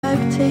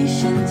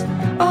expectations,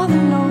 all the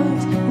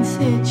noise and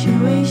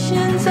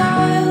situations.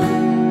 I'll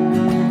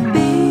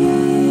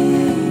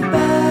be back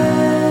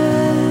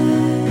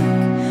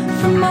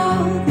from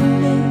all the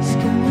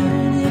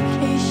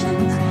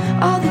miscommunications,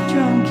 all the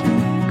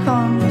drunken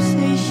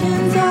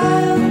conversations.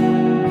 I'll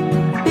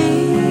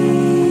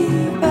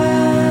be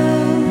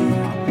back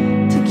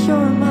to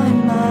cure my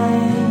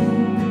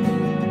mind,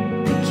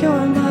 to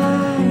cure my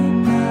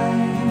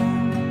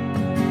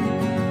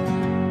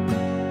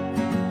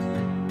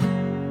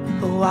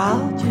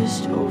I'll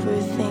just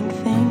overthink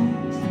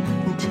things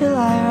until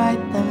I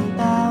write them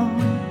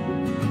down.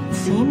 It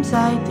seems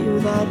I do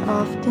that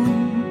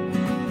often.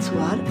 It's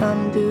what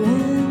I'm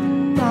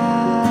doing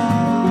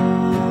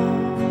now.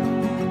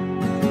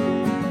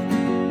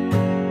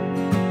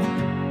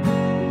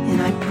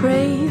 And I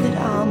pray that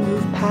I'll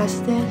move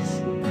past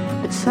this,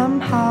 but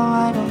somehow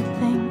I don't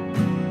think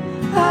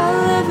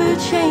I'll ever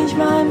change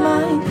my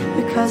mind,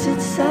 because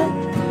it's set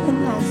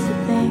and that's the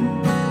thing.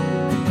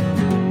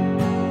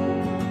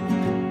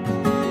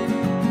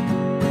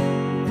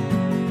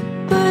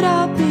 But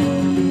I'll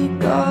be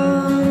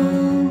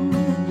gone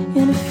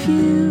in a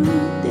few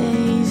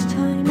days'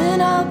 time,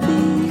 and I'll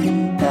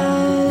be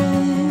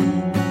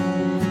back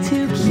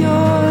to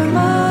cure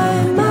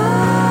my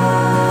mind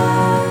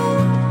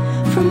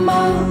from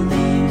all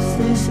the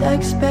useless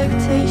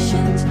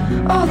expectations,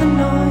 all the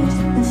noise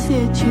and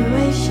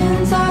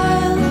situations.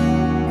 I'll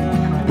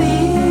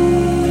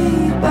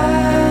be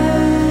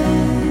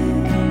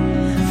back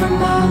from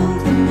all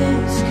the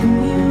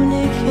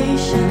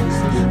miscommunications,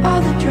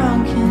 all the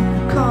drunken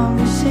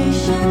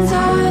conversations.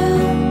 I'll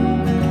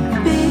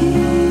be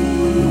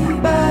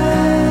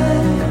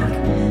back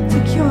to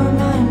cure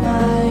my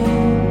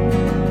mind,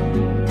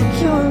 to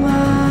cure my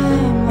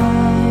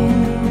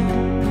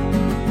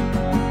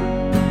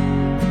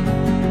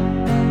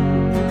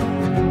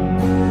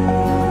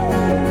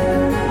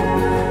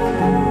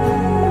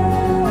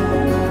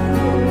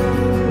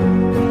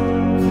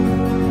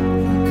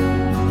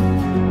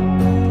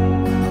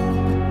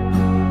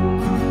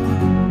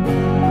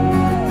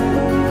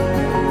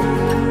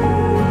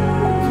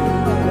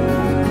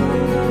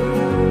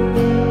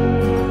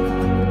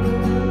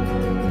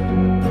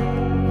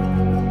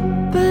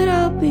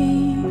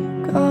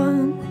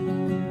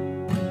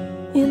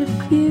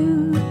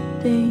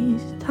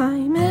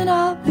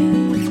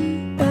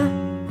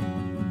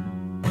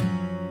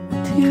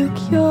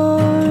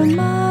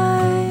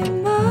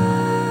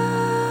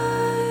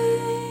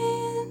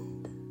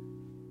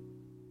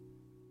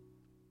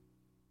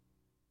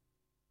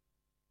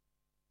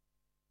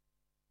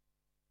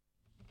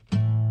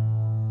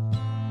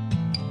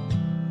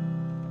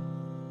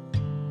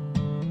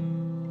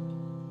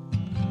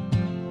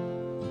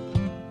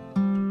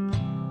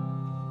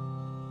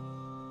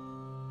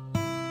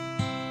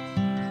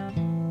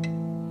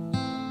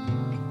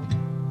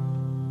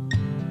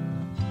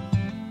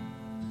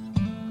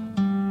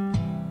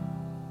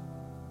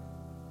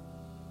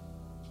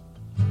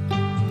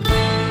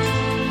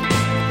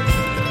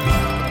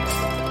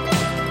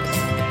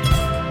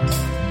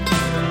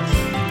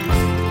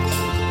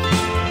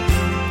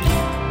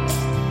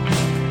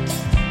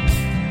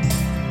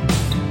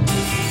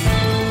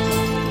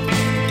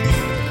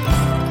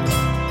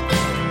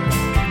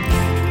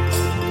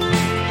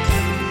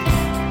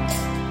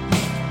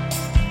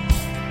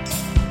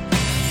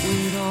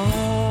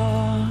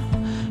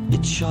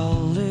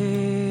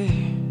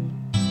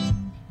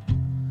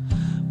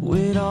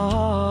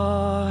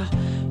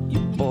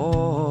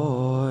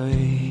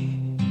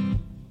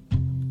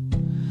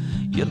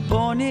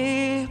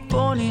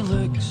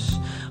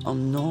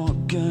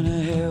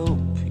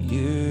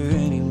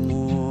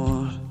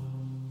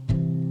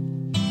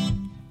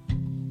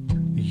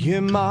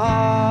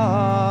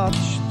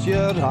marched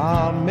your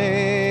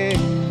army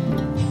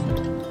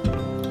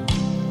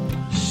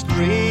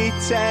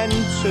straight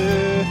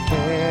into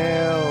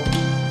hell.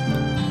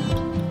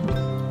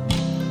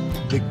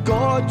 The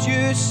God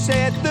you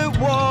said there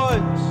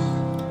was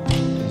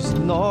is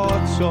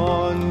not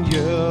on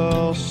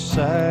your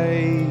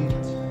side.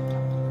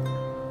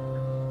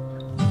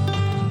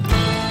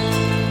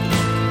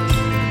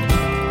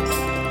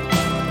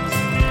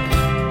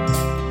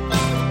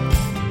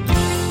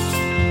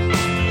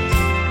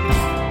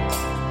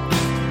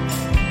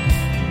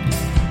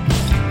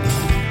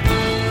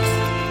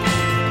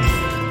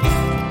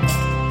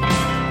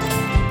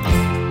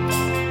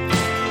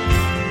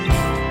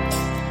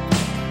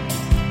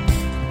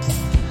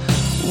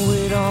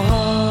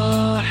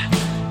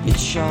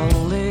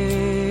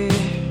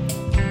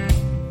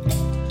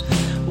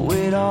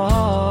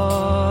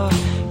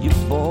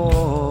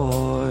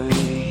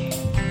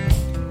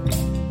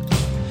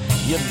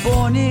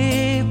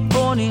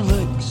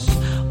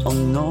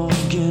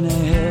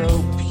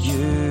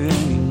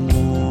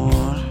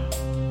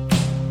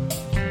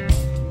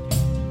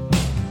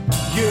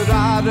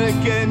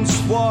 Arrogance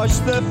was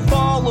the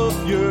fall of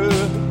you.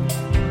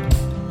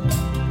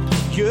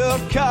 Your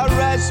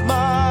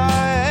charisma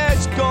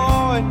is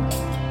gone.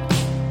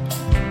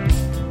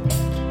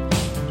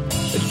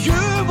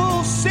 You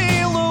will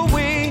sail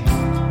away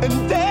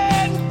and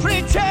then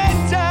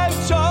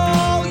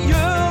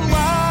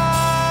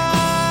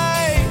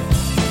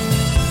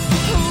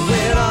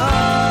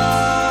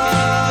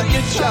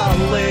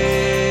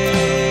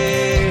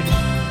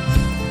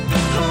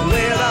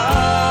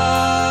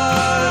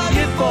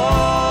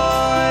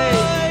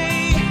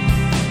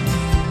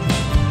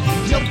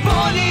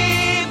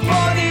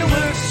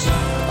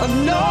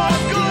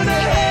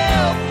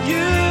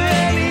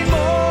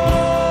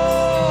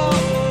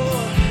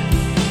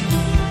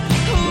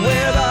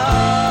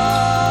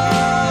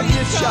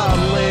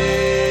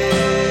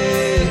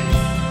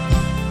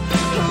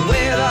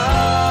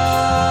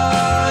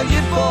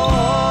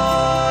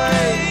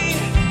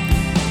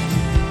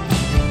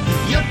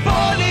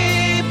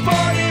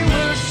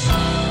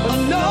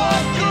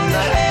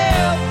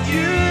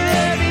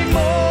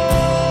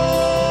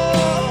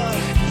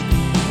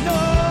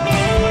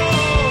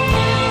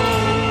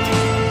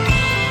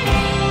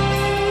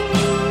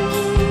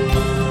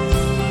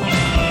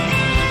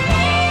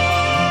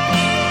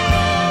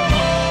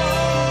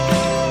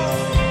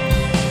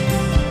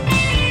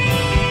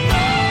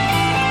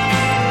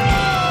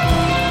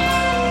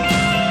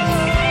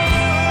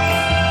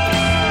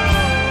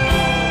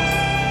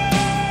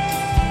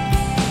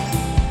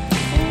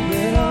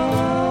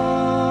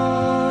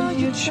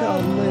you,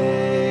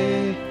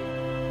 Charlie?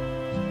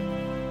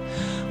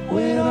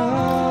 Where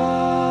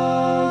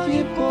are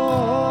you,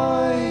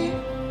 boy?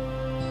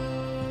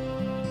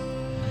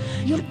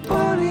 Your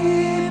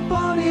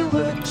body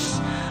looks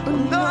are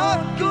not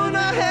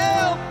gonna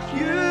help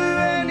you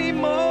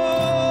anymore.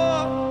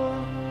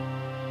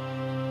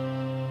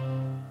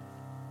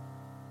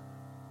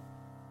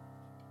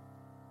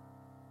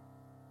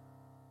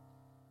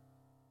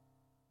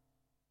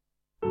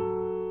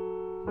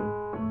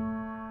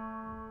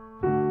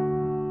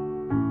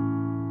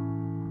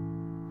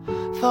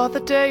 Thought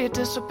the day you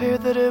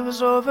disappeared that it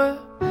was over.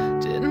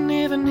 Didn't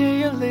even hear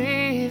you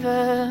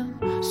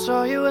leaving.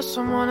 Saw you with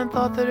someone and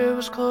thought that it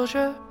was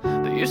closure.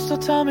 But you still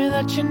tell me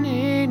that you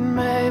need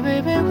me.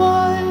 Baby,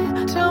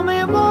 why? Tell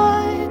me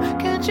why.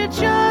 Can't you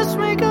just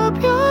make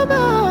up your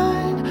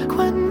mind?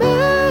 Quit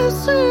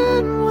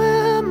messing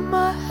with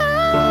my head.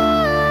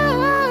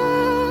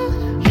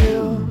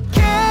 You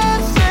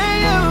can't say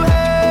you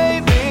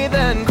hate me,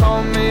 then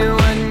call me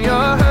when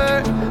you're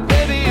hurt.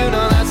 Baby, you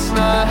know that's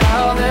not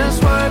how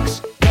this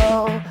works.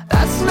 No,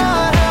 that's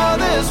not how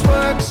this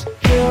works.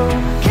 You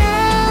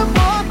can't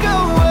walk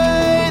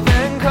away,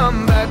 then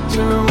come back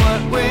to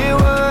what we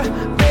were.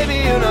 Baby,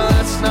 you know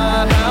that's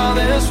not how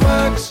this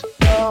works.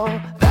 No,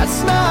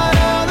 that's not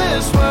how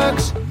this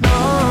works. No,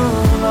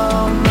 no,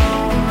 no,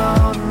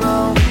 no,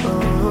 no,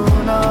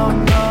 no,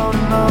 no,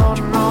 no,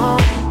 no.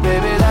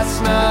 Baby, that's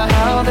not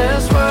how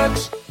this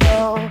works. No,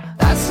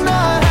 that's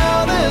not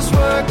how this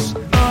works.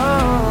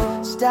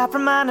 Oh. Stop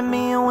reminding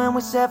me of when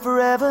we said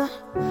forever.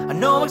 I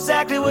know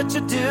exactly what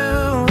you're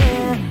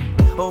doing.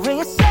 But when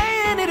you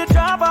say you need to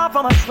drop off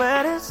all my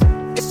sweaters,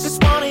 it's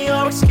just one of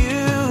your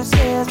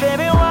excuses.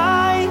 Baby,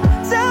 why?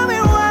 Tell me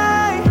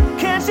why.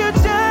 Can't you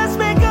just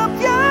make up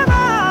your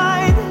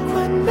mind?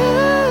 Quit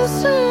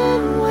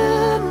messing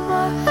with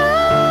my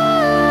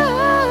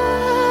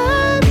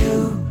head. You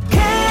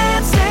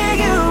can't say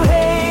you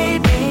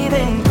hate me,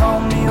 then call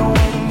me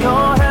when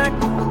you're hurt.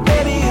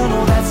 Baby, you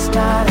know that's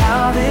not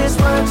how this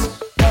works.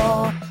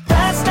 No,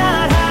 that's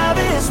not how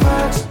this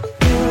works.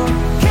 You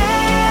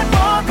can't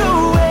walk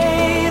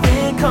away,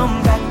 then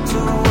come back to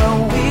where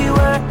we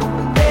were.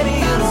 Baby,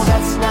 you know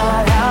that's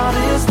not how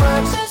this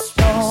works.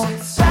 No,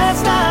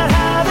 that's not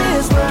how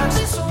this works.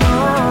 No,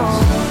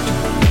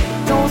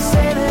 don't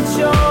say that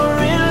you're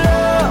in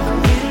love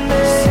with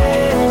me,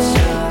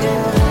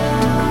 yeah.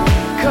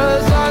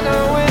 'Cause I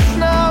know it's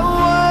not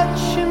what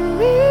you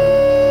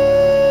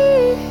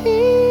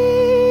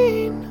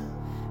mean.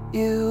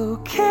 You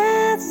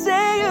can't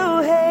say you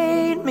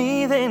hate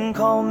me, then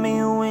call me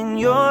when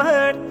you're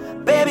hurt.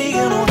 Baby,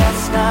 you know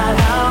that's not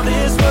how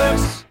this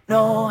works.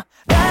 No,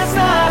 that's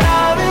not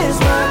how this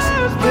works.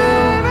 You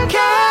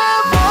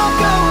can't walk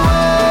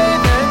away,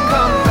 then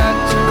come back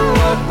to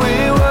what we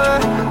were.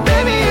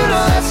 Baby, you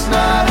know that's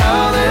not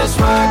how this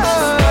works.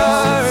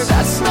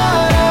 That's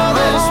not how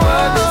this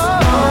works.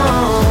 No,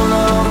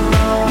 no,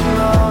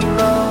 no, no,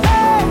 no,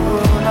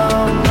 no,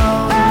 no,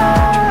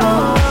 no.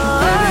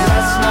 Baby,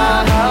 that's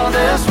not how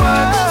this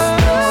works.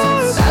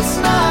 That's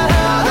not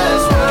how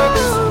this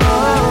works. No,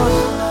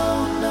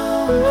 no,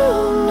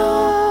 no,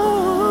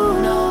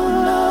 no,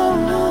 no,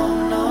 no,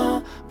 no.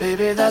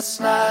 Baby, that's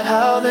not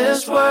how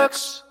this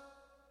works.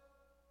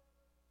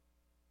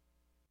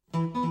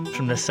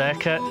 From the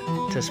circuit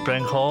to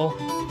Spring Hall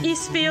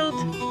Eastfield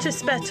to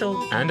Spittal,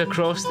 and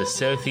across the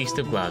southeast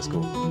of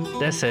Glasgow.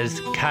 this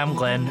is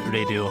Camglen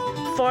Radio.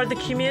 for the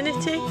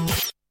community.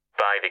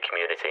 By the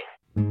community.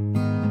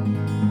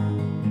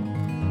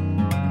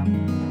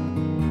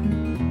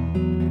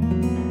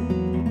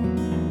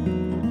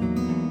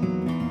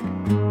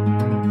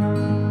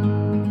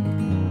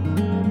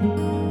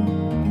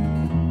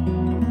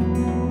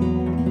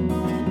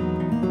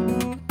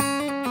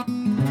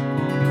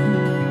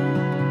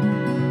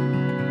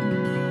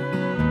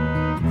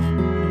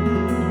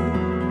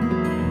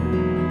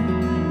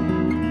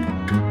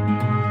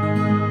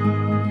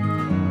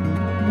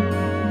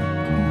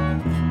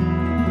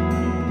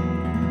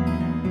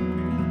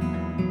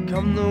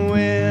 Come the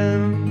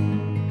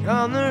wind,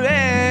 come the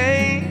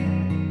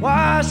rain,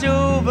 wash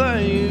over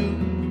you,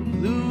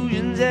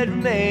 illusions that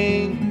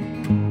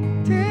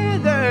remain.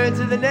 Tethered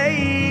to the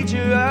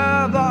nature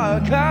of our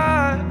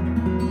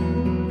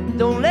kind,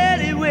 don't let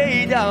it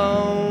weigh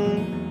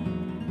down.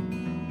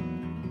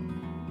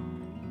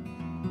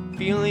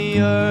 Feel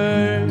the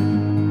earth,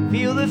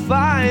 feel the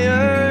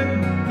fire,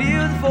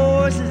 feel the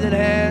forces at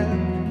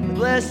hand, the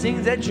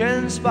blessings that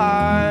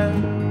transpire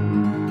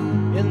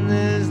in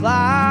this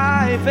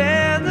life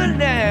and the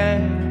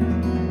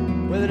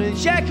next, whether in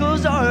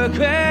shackles or a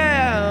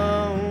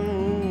crown.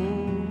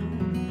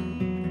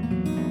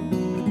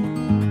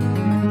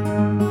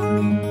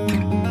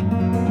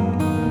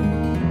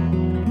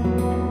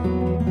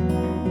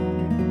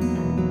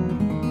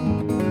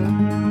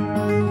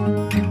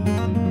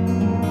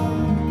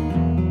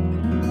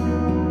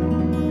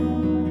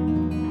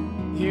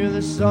 Hear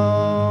the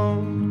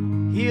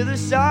song, hear the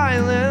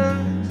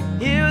silence,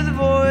 hear the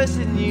voice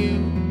in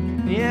you,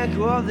 the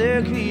echo of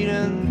their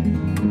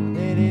greeting,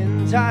 that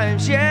in time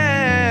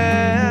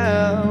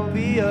shall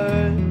be heard.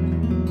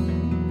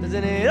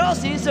 all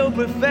seems so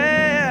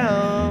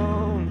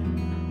profound.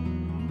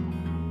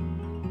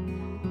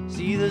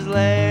 See this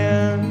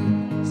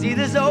land, see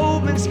this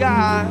open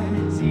sky,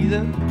 see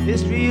the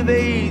history of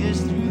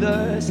ages through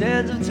the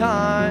sands of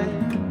time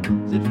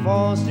as it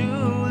falls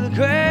through the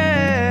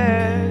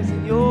cracks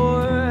in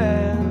your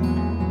hand,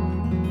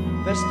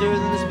 faster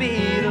than the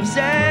speed of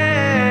sound.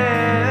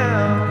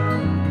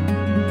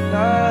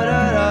 Da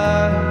da da,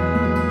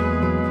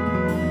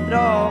 it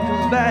all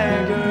comes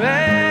back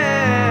around.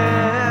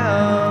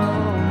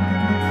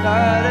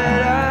 Da da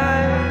da.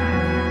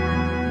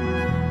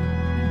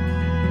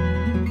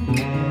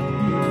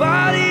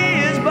 Body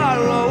is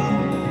borrowed,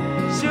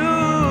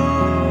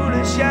 soon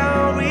it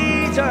shall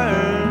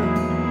return.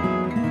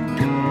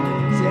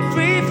 Set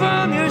free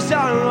from your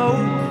sorrow,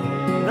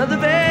 and other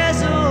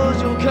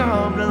vessels you'll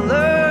come to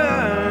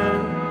learn.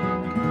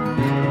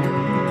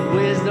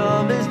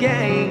 Wisdom is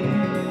gained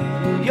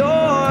through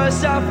your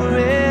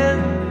suffering,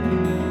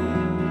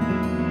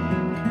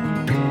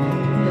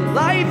 and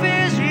life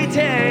is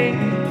retained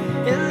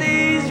in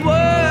these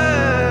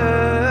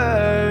words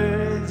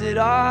that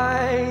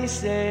I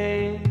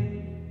say.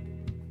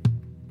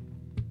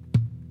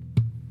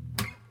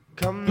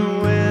 Come the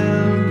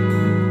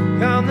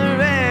wind, come the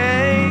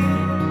rain,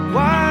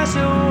 wash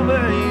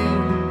over you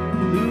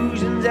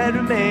illusions that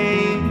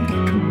remain,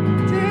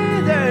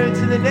 tethered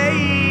to the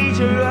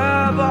nature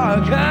of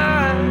our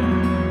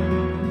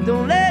kind.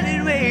 Don't let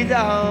it weigh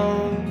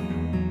down,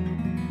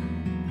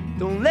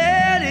 don't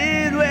let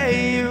it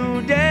weigh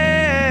you down.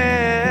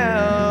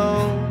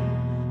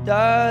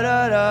 Da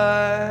da da.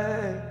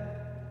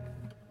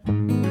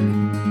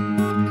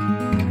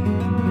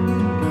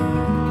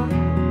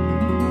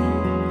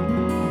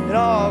 It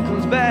all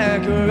comes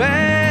back around.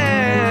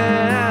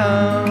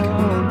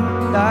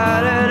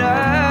 Da da da.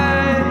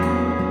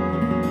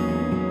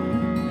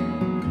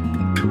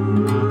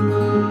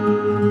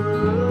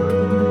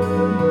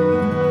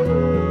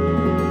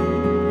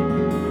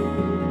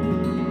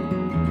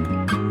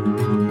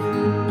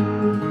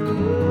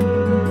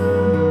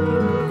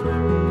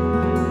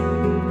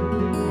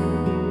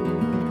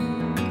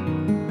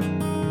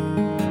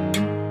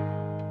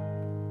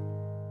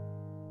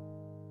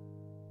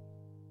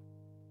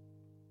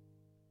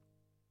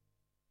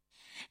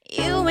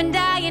 You and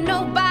I and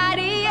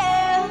nobody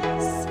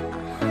else,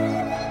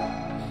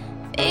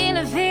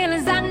 feeling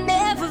feelings I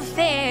never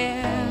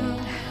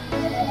felt.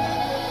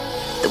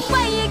 The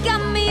way you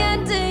got me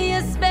under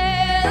your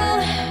spell,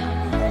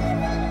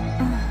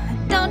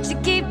 don't you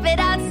keep it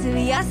all to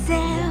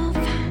yourself.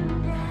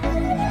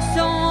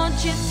 So won't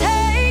you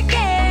take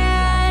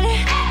it?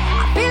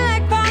 I feel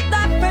like for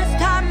the first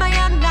time I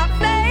am not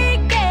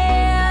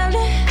faking.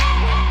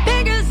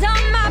 Fingers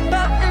on my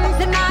buttons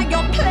and now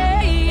you're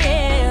playing.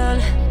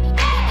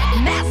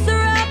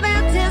 Master of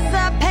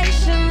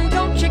anticipation,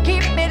 don't you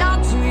keep it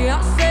all to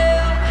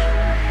yourself.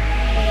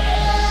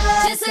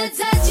 Just a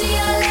touch of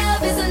your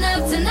love is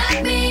enough to knock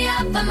me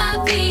off of my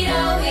feet,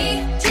 oh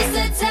just a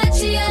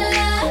touch of your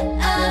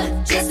love,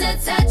 just a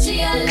touch of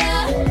your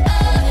love,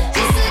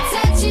 just a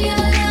touch of your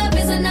love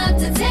is enough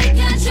to take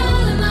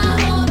control of my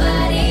whole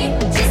body.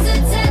 Just a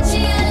touch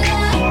of your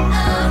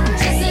love,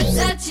 just a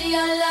touch of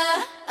your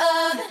love,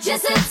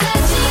 just a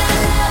touch of your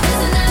love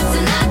is enough to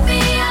knock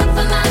me off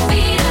of my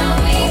feet, oh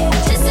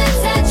just a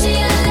touch of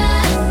your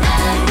love,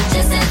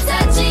 just a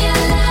touch of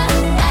your love,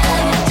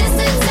 just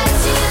a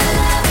touch of your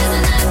love is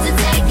enough to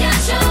take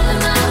control of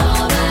my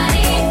whole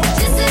body.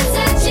 Just a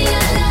touch of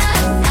your love,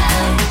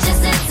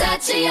 just a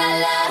touch of your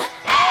love.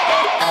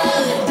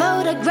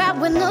 Photograph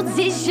with no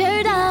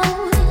t-shirt on.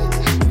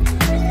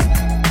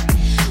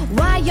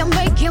 Why you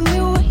making me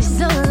wait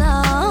so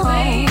long?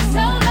 Wait so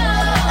long.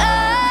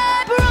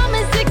 I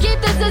promise to keep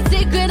this a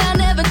secret I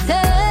never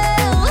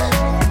tell,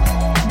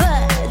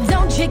 but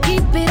don't you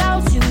keep it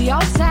all to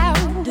yourself.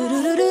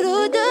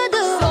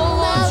 Do-do-do-do-do-do. So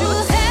won't you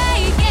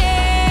take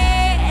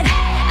it?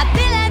 I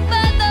feel like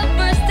for the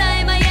first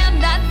time I am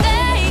not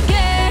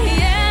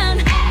faking.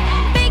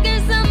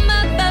 Fingers on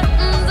my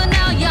buttons and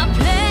now you're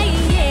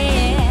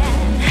playing.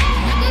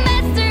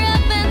 Master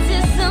of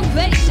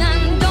anticipation,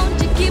 don't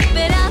you keep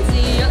it all to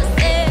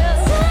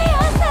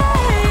yourself.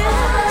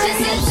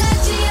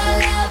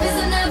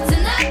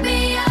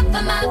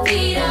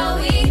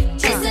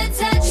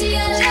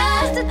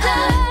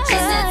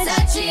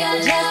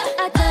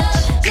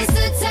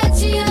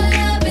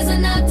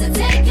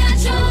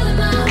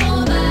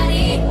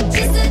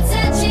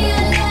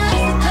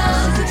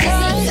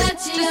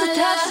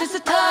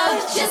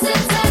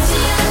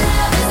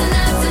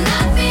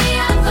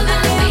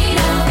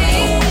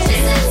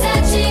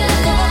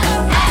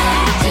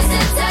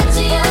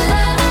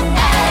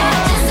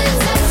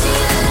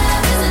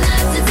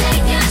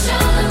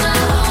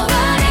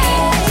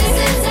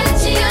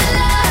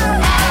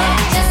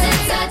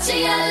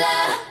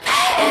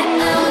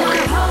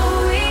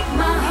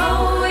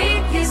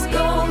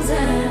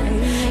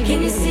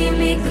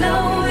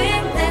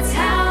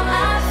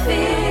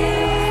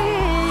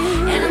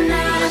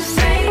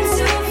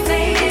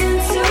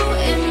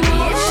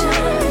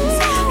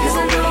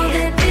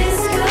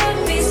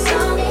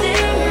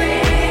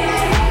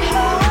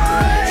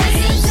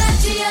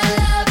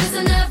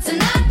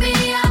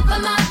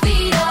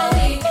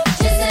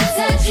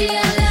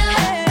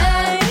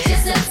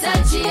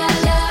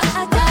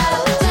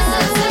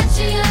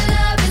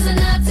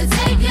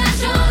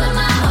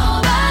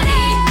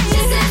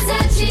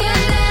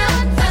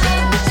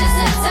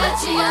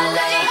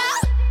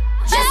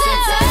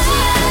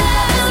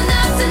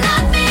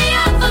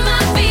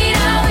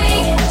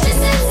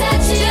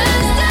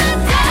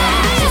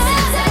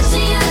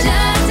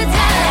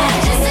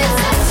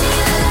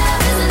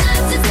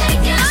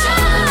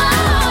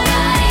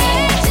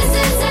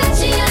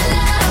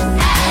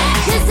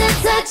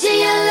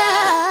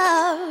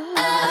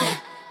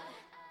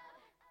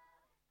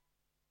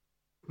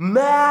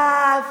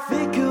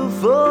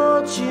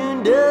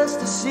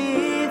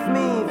 deceive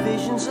me.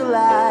 Visions of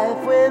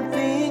life when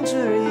things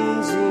were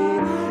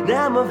easy.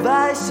 Now my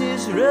vice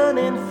is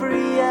running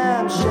free.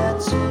 I'm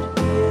shattered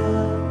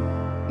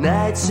here.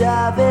 Nights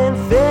of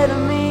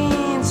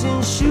amphetamines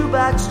and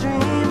shoebox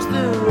dreams.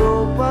 The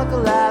roadblock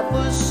of life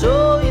was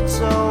so you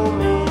told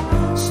me.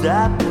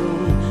 Stop me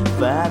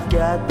if I've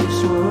got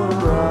this one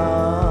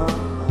wrong.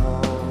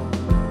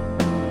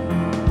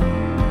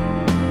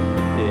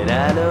 And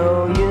I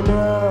know you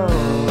know.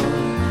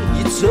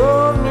 You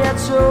told me, I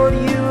told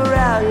you were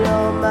out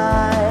your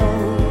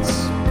minds.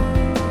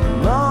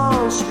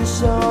 Monstrous,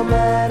 so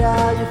mad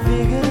how you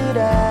figured it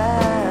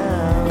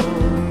out.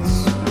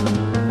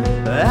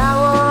 I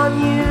want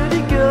you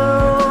to go.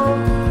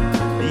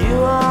 You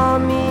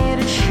want me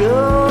to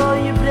show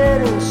you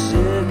blood and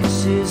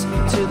circuses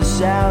to the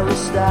sour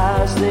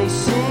stars they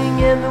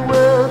sing, and the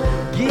world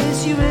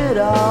gives you it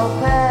all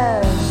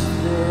past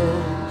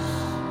this.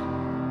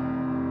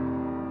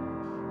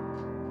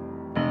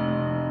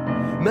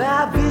 My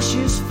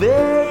vicious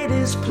fate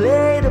is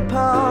played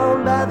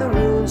upon by the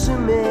rules of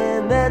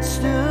men that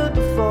stood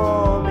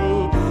before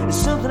me. It's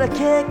something I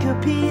can't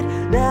compete.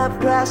 Now I've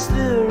crossed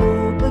the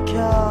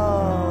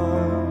Rubicon.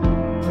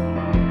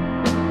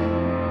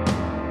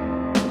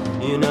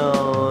 You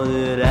know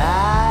that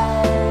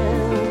I've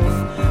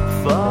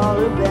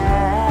fallen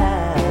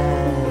back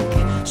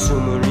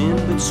somewhere in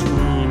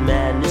between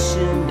madness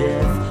and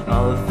death.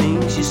 All the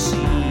things you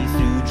see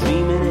through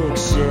dream and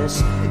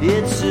excess.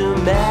 It's a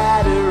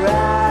matter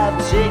of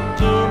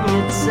taking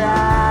your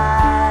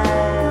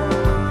time.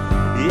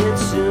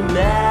 It's a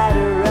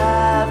matter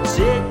of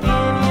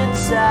taking your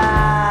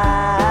time.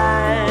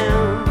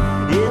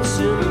 It's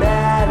a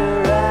matter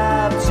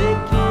of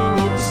taking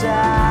your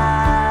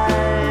time.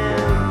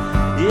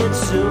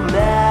 It's a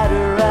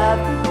matter of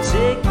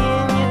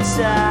taking your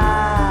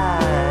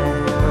time.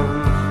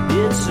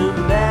 It's a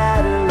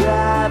matter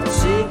of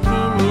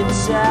taking your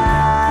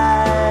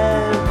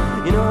time.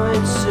 You know,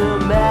 it's a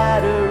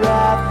matter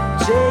of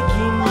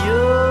taking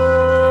your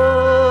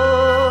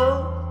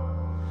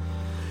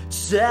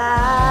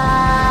time.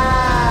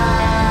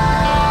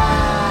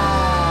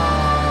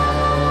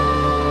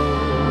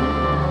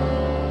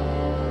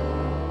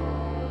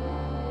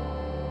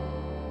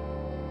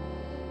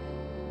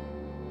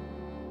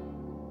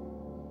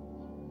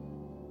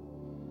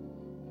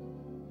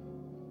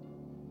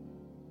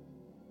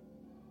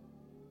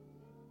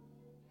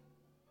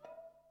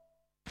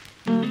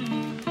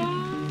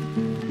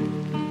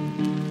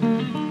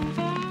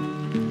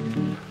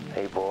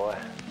 Hey boy,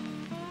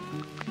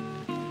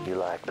 you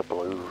like the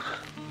blues?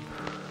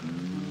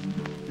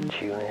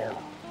 Tune in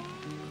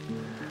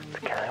to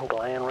Kime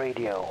Glenn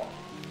Radio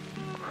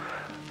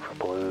for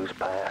blues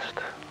past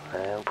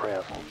and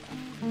present.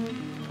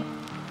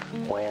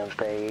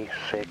 Wednesday,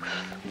 6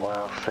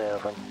 while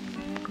 7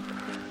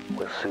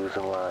 with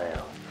Susan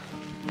Lyons.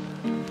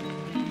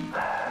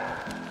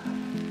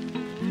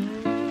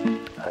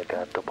 I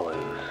got the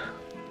blues.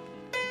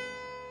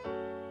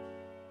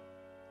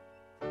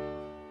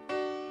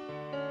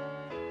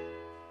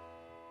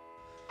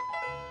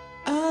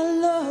 I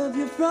love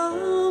you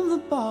from the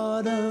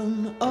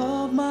bottom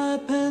of my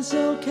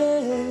pencil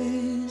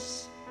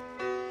case.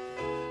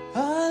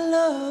 I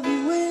love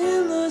you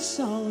in the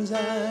songs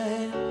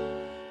I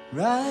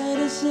write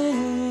and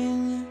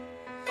sing.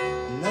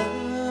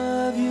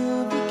 Love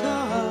you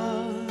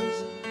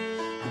because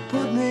you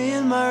put me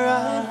in my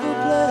rightful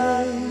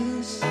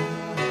place.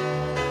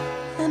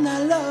 And I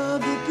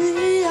love the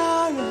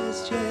PRS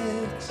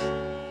checks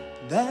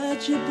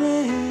that you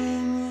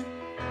bring.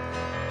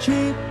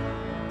 Cheap,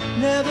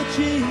 never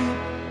cheap.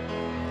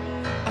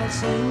 I'll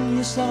sing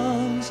your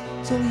songs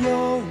till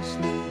you're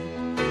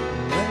asleep.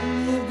 When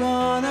you've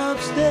gone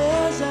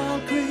upstairs,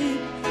 I'll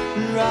creep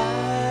and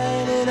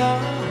write it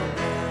all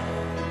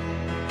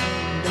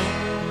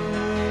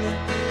down,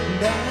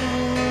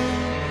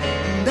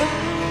 down,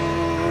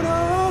 down.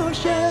 Oh,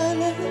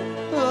 Shelley,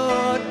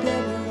 oh,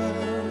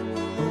 Deborah,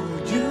 oh,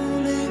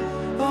 Julie,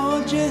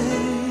 oh,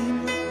 Jane.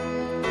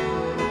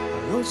 I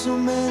wrote so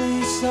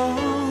many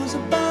songs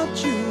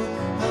about you.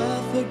 I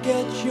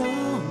forget your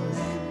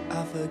name,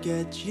 I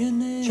forget your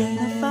name.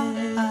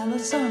 Jennifer,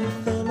 Allison,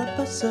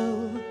 Philippa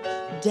Sue,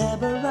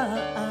 Deborah,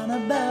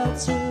 Annabelle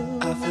Sue.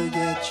 I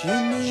forget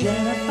your name.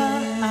 Jennifer,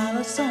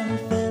 Allison,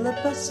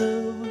 Philippa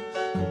Sue,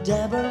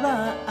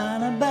 Deborah,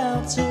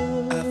 Annabelle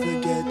Sue. I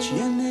forget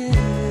your name.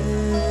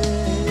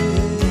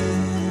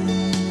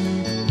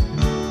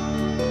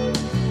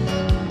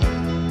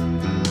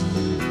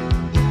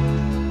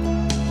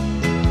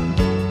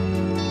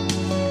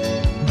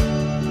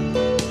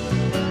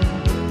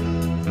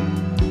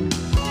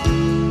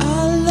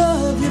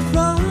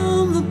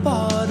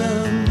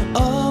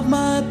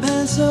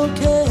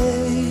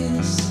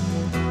 Case.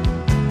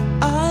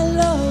 I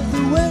love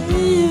the way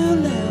you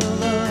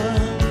never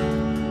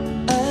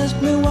ask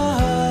me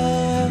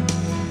why.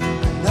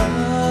 I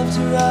love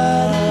to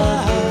ride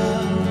about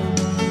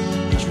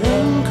the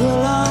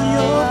twinkle on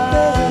your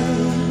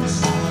face,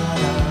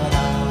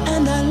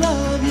 and I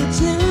love you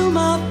till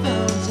my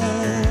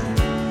fountain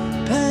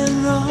pen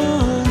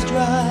runs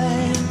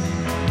dry.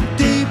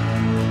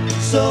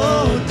 so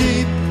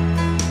deep.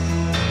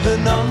 The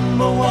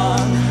number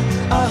one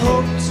I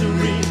hope to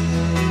reap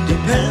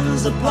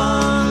depends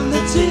upon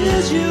the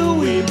tears you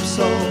weep.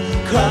 So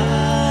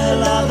cry,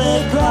 love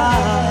it,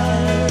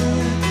 cry,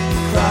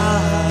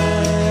 cry,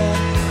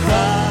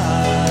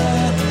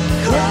 cry,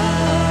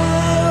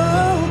 cry.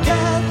 Oh,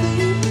 Kathy,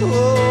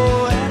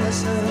 oh,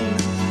 Allison,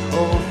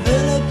 oh,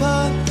 Philippa,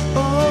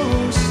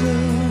 oh,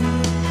 Sue.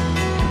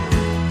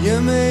 You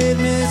made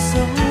me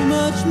so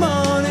much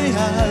money.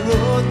 I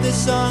wrote this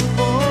song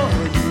for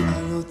you.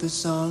 I wrote this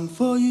song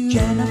for you.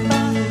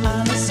 Jennifer,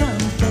 Allison,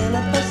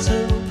 Philippa,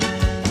 Sue,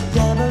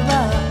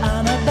 Deborah,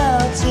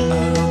 Annabelle, too. I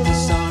wrote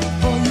this song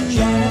for you.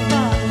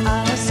 Jennifer,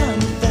 Allison,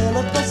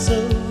 Philippa,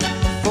 Sue,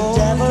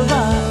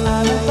 Deborah,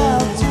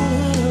 Annabelle, too.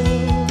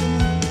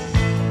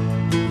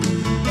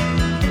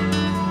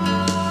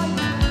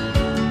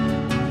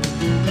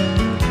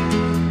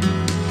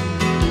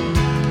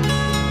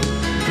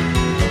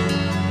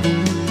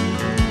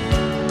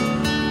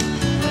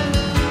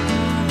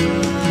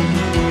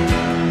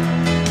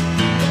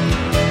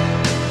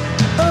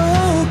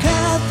 Oh,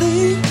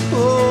 Kathy,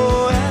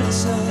 oh,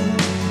 Allison,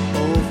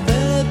 oh,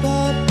 Philippa,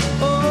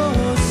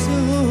 oh,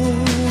 Sue.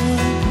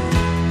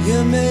 You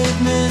made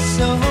me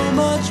so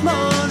much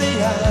money.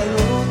 I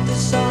wrote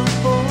this song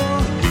for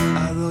you. I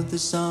wrote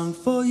this song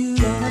for you.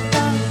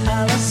 Jennifer,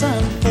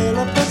 Allison,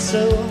 Philippa,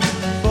 Sue,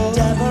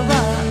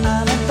 Deborah,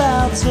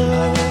 Annabelle, too.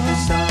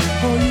 This song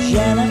for you.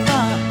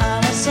 Jennifer,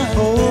 Allison,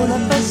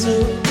 Philippa,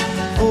 Sue,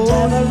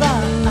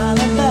 Deborah,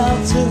 Annabelle,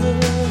 too.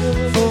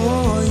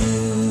 For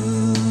you,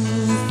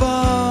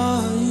 for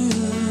you.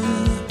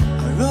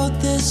 I wrote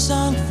this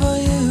song for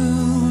you.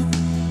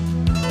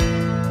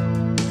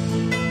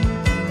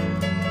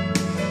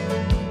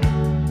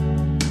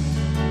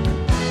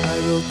 I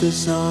wrote this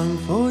song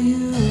for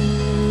you.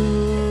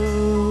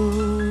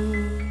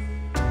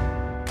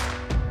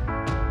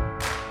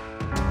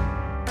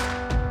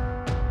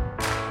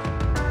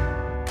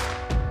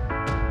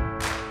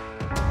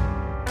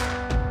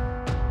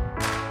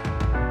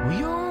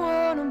 You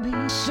wanna be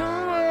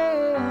someone.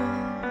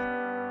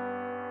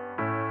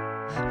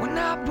 We're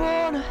not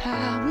born to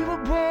hide, we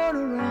were born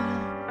to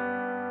run.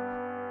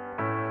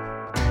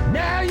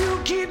 Now you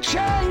keep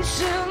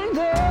chasing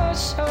the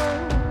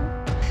sun,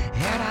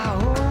 and I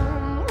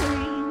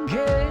only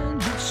get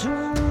you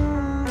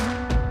soon.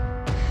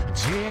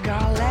 Take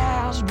our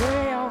last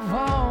breath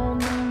on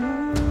the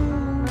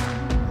moon.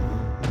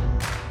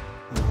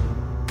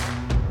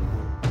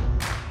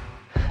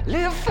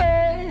 Live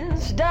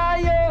fast, die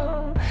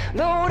young,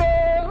 load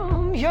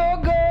up your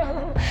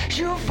gun,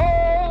 shoot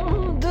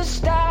for the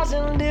stars,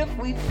 and if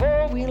we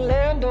fall, we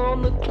land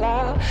on the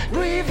cloud.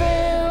 Breathe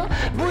in,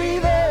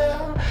 breathe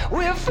out,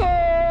 we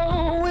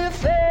fall, we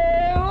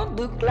fail.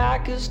 The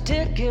clock is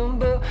ticking,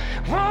 but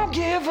won't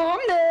give up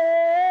now.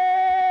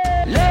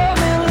 Love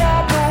me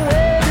like the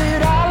way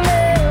that I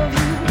love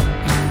you.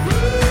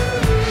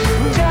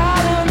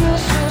 Darling,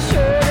 this is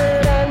all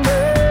that I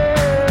know.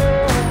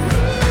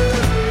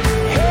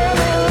 Hate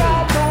me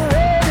like the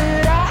way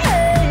that I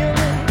hate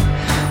me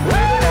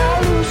when I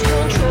lose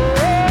control.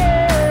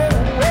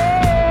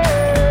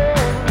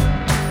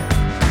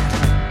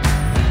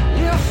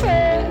 Live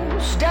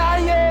fast,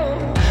 die young,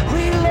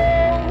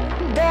 reload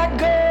that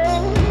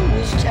gun.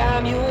 This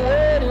time you're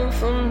waiting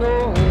for no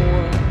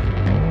one.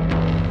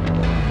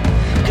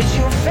 'Cause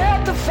you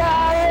felt the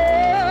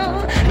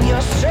fire, and you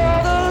saw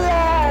the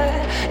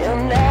light, and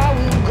now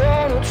we're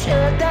gonna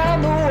tear down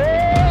the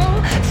wall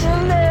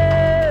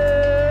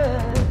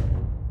tonight.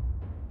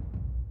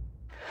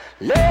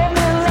 Love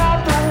me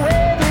like the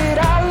way that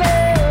I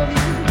love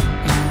you.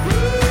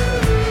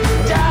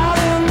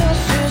 Darling,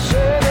 this is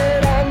all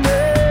that I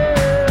know.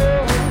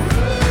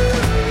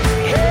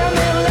 Hate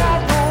me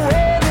like the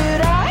way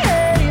that I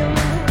hate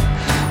me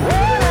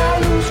when I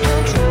lose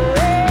control.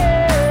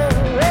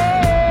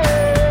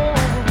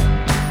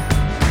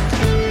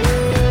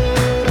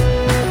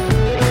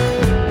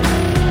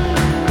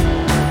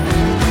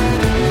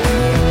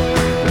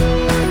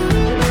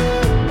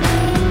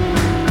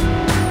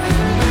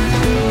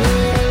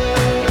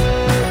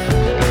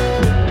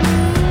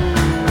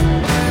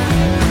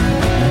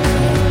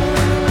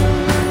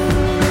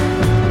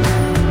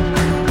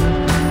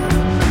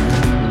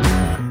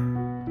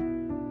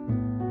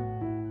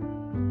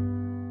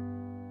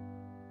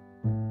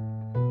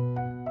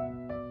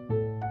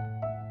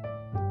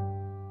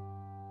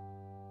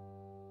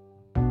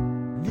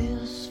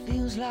 This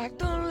feels like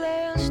the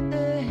last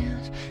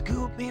dance,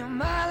 could be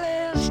my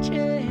last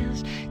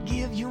chance,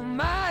 give you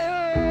my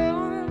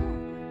own.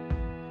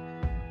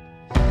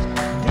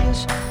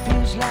 This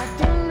feels like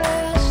the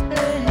last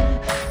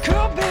dance,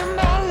 could be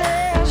my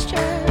last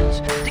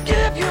chance to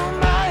give you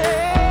my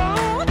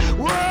own.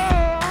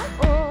 Whoa,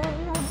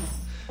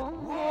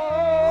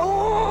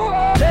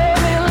 whoa. Tell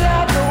me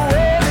like the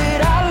way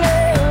that I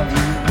love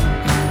you.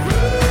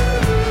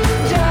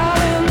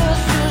 Darling,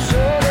 this is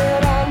all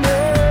that I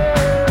know.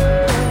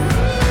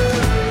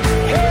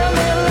 Hate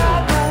me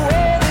like the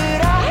way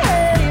that I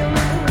hate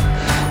me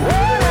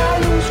when I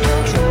lose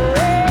control.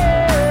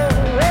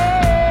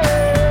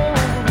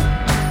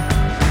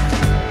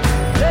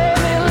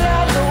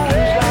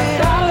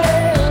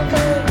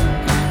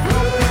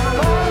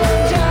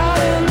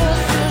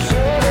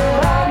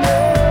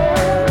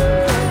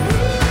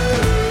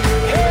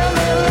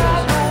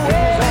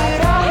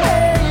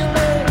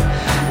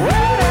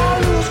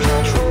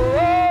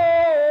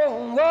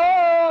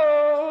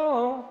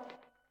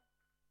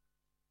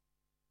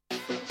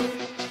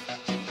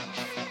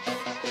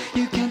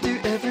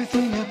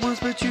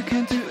 you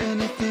can't do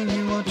anything.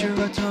 You want your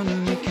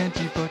autonomy, can't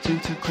be brought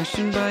into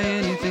question by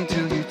anything,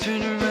 till you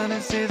turn around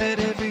and say that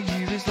every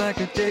year is like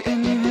a day,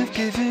 and you have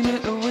given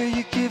it away.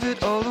 You give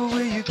it all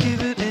away, you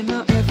give it, and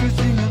now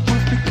everything at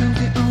once becomes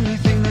the only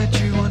thing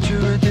that you want.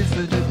 You're a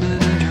diffident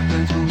man, and your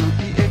plans will not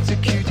be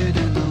executed,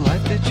 and the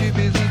life that you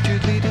believed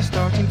you'd lead is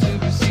starting to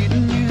recede,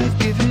 and you have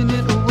given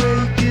it away.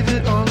 You give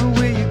it all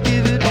away, you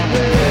give it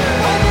away.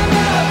 When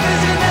enough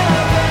is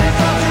enough, and it's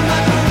not too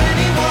much for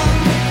anyone.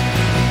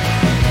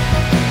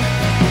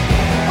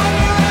 When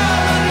you're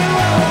out on your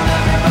own,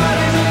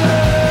 everybody's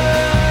alone.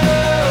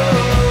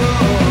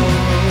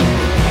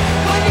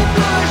 When you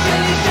push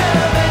and you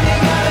shove, and you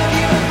gotta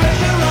keep the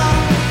pressure on.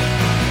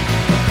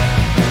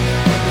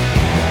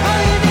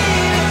 All you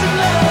need is some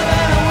love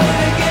and a way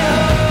to go.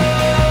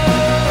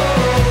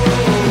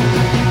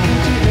 You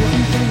do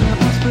everything at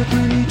once, but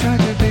when you try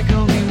to pick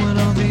only one,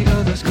 all the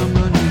others come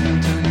running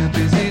until you're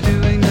busy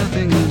doing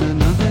nothing, and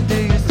another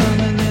day is done,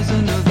 and there's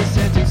another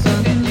setting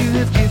sun, and you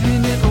have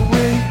given it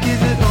away.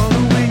 Give it all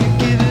away, you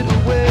give it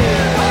away.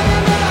 When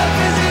enough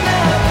is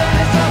enough, and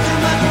it's not too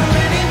much for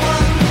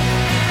anyone.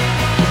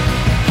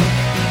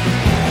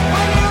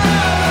 When you're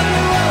out on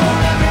your own,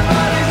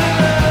 everybody's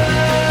alone.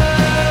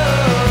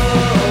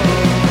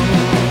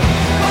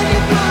 When you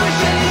push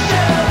and you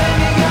shove, and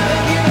you gotta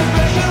keep the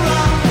pressure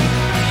on.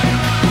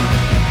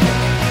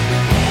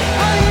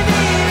 All you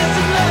need is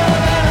some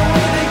love and a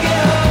way to go.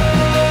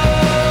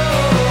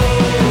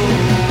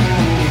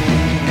 I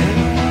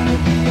don't wanna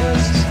be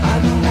us, I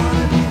don't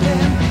wanna be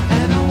them,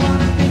 and I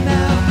wanna be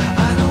now. I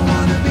don't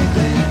wanna be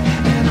then,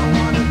 and I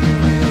wanna be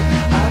real.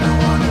 I don't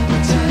wanna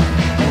pretend,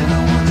 and I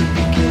want to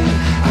begin.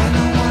 I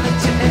don't want it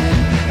to end,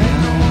 and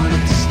I want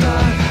it to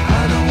start. I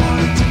don't want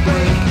it to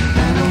break,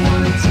 and I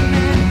want it to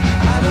end.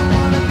 I don't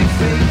wanna be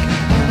fake,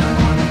 and I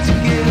want it to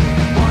give.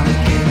 Wanna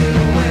give it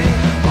away,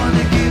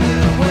 wanna give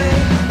it away,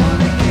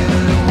 wanna give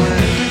it away.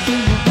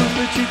 Everything you want,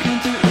 but you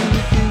can't do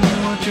anything. You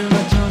want your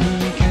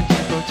autonomy, can't be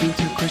brought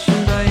into question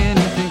by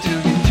anything,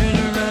 till you turn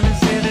around and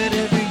say that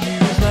every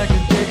year is like a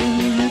day, and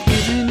you have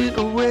given it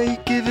away. You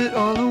give it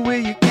all away,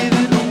 you give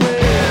it away.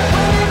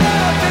 When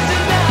enough is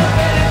enough,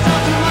 and it's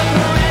not too much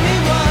for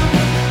anyone.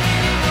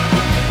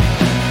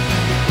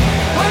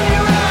 When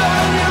you're out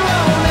on your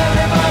own,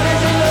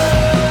 everybody's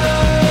alone.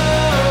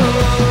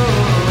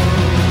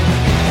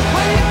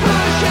 When you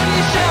push and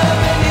you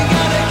shove, and you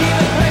gotta keep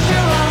the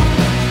pressure on.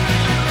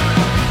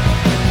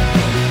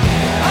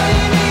 All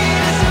you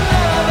need is some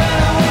love and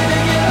a way to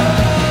go.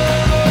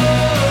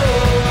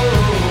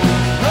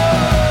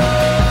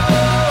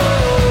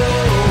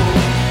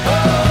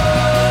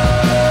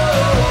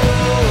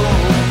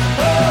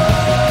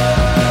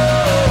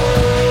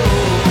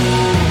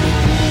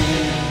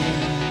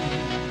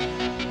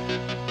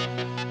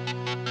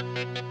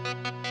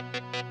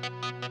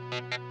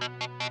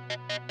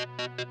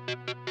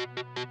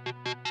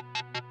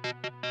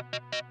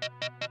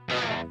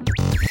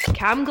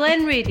 Cam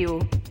Glen Radio.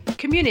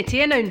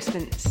 Community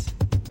announcements.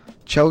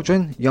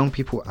 Children, young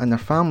people and their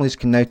families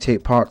can now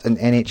take part in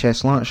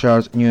NHS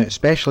Lancashire's new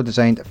specially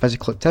designed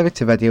physical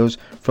activity videos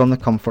from the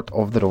comfort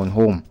of their own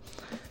home.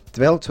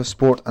 Developed with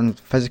sport and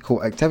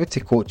physical activity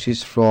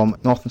coaches from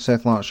North and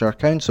South Lancashire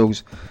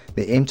councils,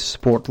 they aim to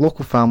support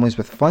local families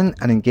with fun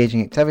and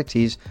engaging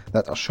activities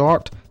that are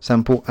short,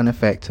 simple and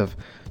effective.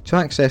 To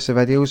access the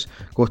videos,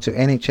 go to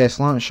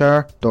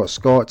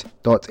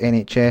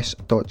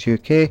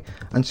nhslancashire.scot.nhs.uk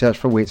and search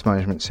for Weights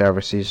Management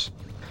Services.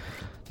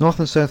 North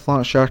and South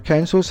Lancashire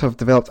councils have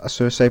developed a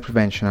suicide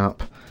prevention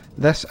app.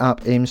 This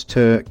app aims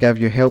to give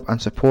you help and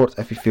support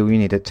if you feel you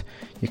need it.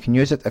 You can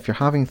use it if you're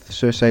having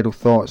suicidal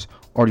thoughts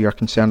or you're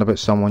concerned about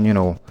someone you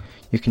know.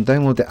 You can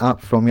download the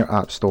app from your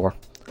app store.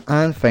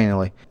 And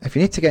finally, if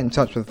you need to get in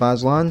touch with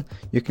Vaslan,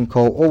 you can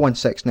call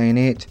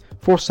 01698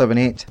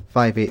 478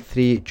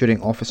 583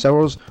 during office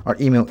hours, or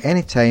email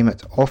anytime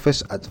at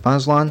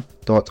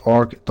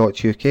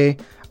office@vaslan.org.uk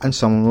and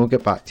someone will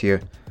get back to you.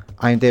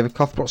 I'm David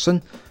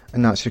Cuthbertson,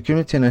 and that's your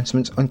community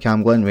announcements on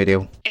Cam Glen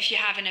Radio. If you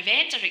have an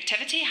event or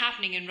activity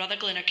happening in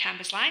Rutherglen or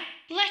Cambuslang,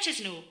 let us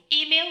know.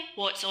 Email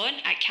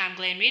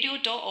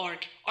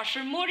whatson@camglenradio.org, or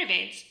for more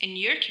events in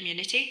your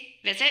community,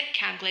 visit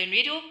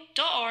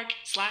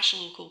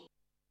camglenradio.org/local.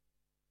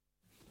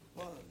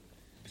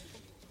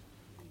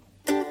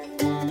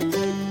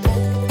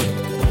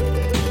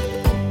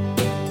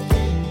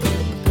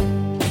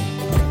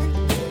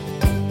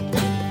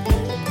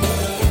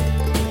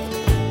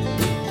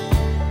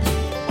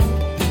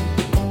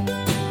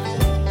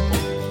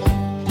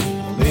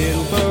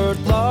 Little bird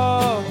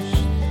lost,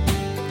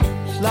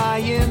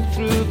 flying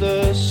through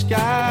the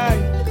sky.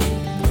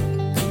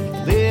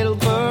 Little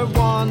bird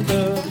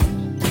wandered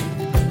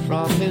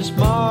from his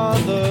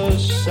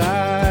mother's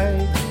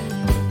side.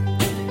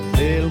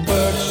 Little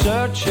bird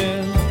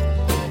searching,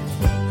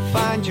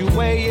 find your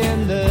way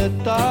in the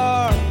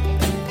dark.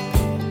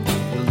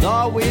 You'll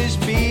always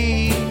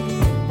be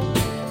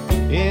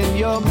in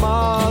your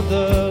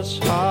mother's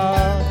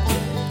heart.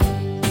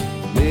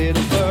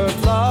 Little bird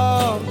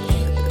lost,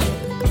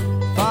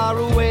 far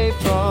away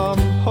from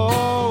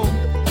home.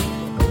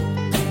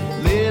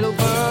 Little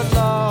bird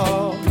lost.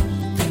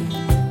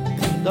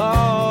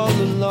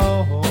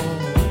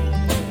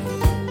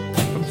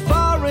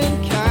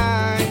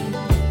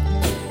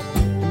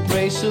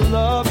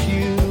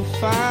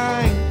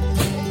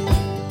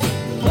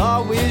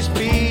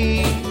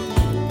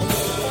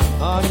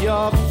 on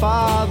your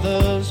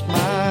father's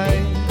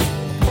mind.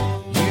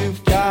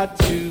 You've got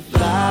to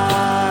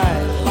fly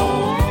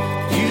home.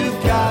 You've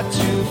got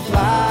to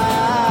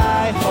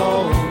fly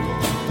home.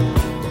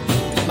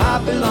 My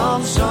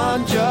beloved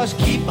son, just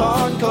keep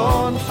on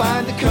going.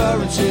 Find the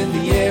currents in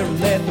the air and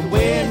let the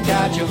wind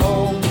guide you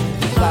home.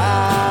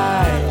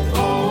 Fly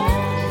home.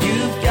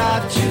 You've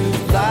got to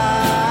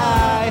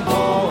fly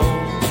home.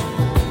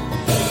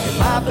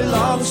 My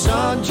beloved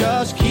son,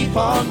 just keep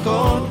on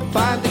going.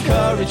 Find the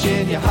courage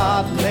in your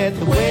heart and let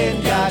the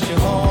wind guide you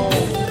home.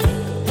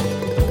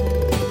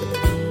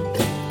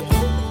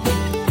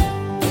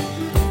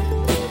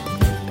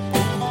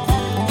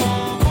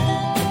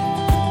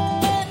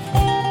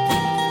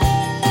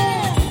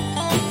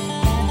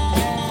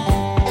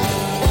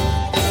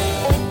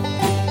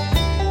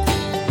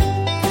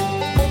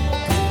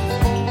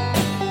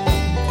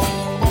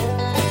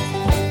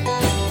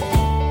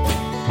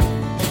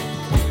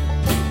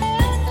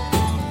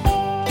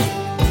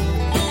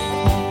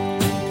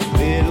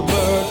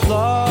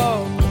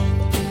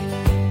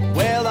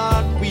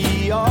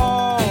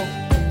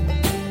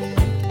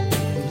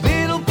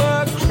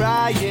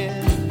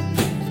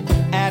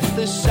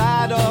 The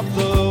side of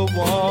the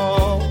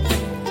wall,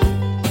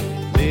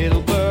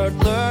 little bird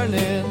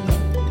learning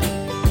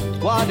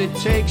what it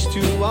takes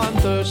to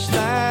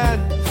understand.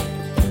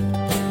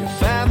 Your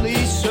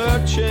family's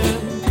searching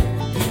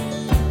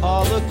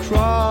all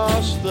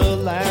across the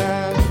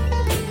land.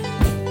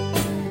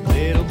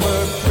 Little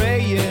bird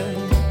praying,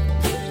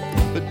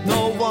 but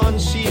no one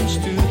seems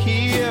to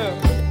hear.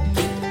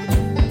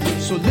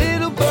 So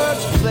little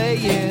bird's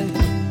playing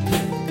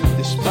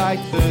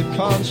despite the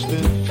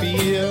constant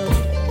fear.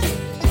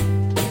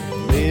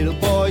 Little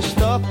boy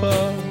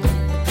stopper,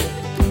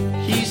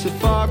 he's a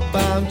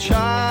fog-bound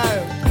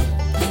child,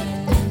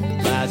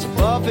 lies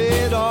above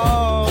it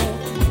all,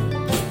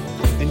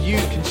 and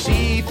you can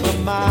see for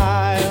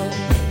miles.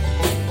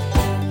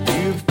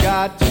 You've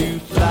got to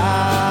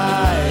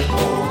fly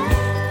home.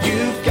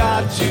 You've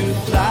got to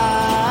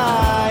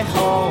fly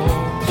home.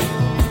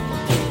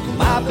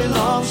 My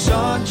beloved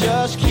son,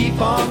 just keep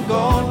on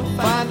going.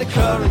 Find the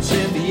currents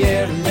in the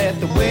air and let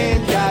the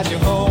wind guide you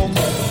home.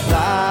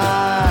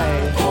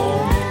 Fly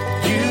home.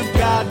 You've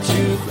got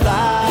to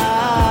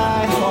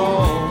fly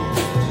home.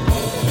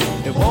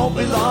 It won't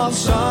be long,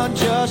 son,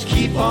 just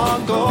keep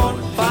on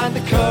going. Find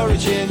the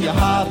courage in your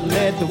heart and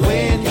let the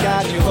wind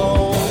guide you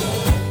home.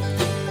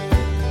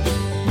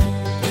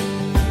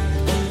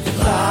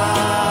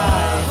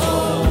 Fly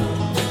home.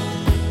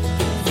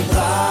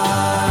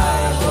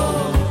 Fly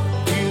home.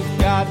 You've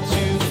got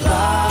to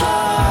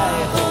fly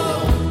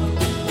home.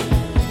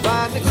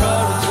 Find the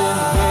courage in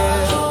the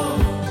air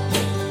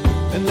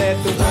and let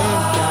the wind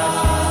guide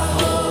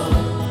you home.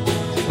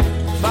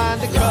 Find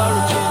the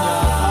courage in your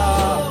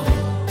heart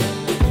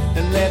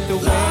and let the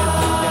wind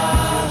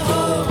guide you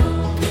home.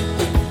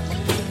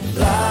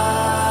 Fly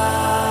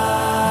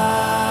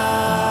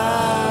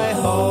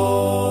home.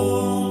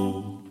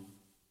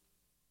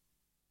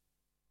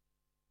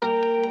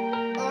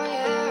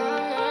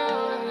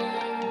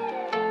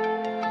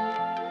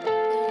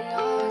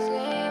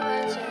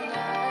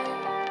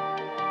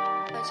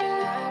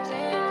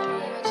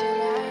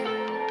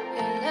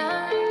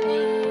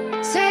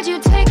 Said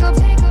you'd take up,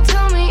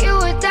 told me you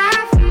would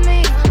die for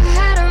me. I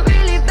had a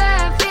really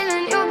bad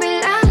feeling you'd be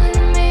lying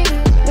to me.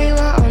 We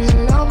were on the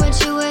low, but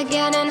you were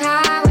getting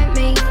high with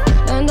me.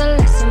 Learned a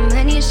lesson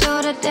when you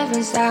showed a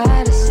different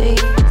side to see.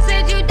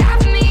 Said you'd die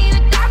for me,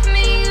 you'd die for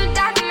me, you'd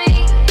die for me.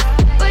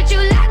 But you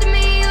lied to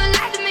me, you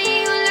lied to me,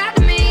 you lied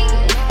to me.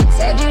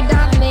 Said you'd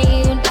die for me,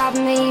 you'd die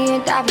for me,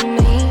 you'd die for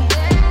me.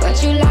 But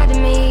you lied to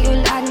me, you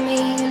lied to me,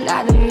 you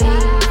lied to me.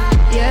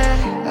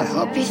 Yeah, I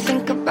hope you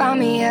think about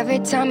me every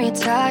time you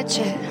touch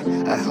it.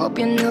 I hope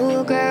your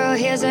new girl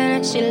hears it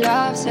and she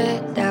loves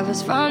it. That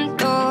was front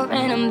door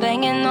and I'm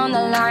banging on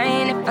the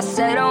line. If I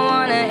said I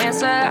wanna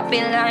answer, I'd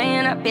be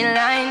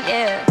lying,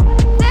 yeah.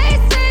 They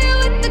say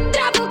what the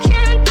devil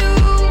can't do,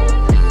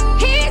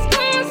 he's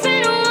gonna say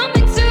no want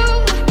me to.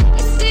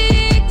 You're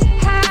sick to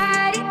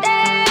hide it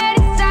dead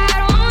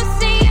inside, won't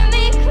see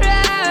me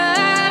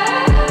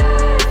cry.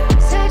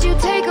 Said you'd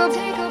take up,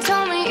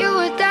 told me you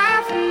would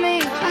die for me.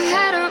 I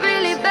had a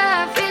really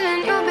bad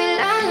feeling you'd be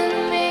lying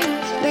to me.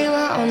 We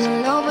were on the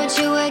low, but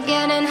you were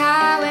getting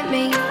high with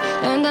me.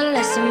 Learned a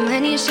lesson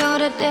when you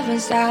showed a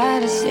different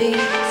side to see.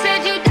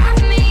 Said you'd die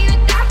for me,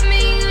 you'd die for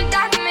me, you'd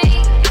die for me.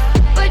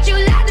 But you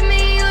lied to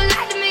me, you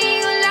lied to me,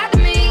 you lied to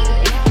me.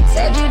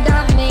 Said you'd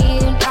die for me,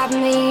 you'd die for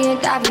me,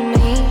 you'd die for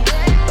me.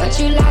 But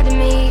you lied to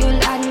me, you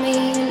lied to me,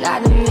 you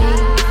lied to me.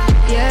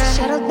 Yeah.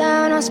 Settle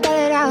down, I'll spell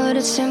it out,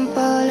 it's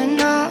simple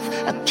enough.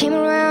 I came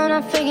around,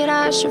 I figured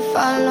I should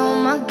follow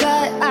my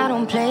gut. I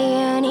don't play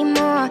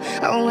anymore.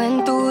 I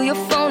went through your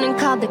phone and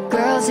called the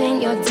girls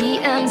in your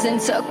DMs and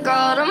took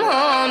all them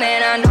home.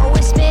 And I know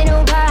it's been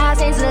a while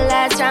since the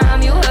last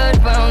time you heard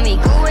from me.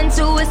 Going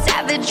to a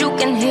savage, you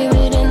can hear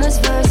it in this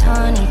verse,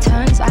 honey.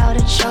 Turns out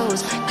it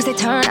shows, cause they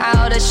turn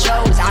out it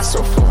shows. I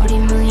sold 40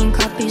 million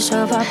copies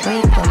of our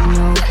breakup,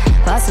 no.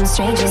 Plus some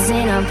strangers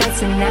in our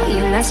beds, and now you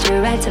lost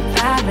your right to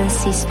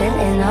privacy,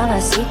 spilling all our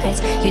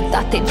secrets. You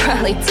thought they'd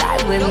probably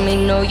die with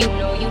me. No, you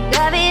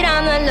love it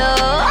on the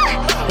low,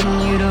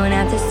 and you don't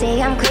have to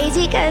say I'm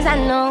crazy, cause I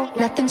know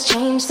nothing's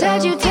changed.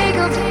 Said you take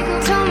up,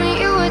 told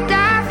me you would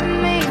die for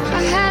me.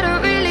 I had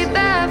a really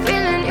bad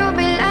feeling you'd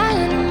be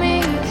lying to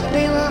me.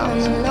 We were on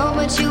the low,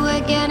 but you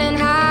were getting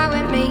high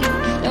with me.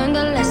 Learned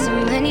a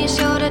lesson when you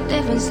showed a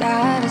different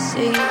side to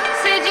see.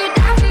 Said you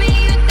die for me,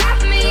 you die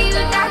for me, you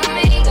die for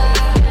me.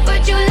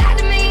 But you lied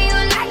to me, you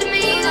lied to me,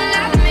 you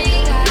lied to me.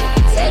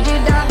 Said you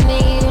die for me,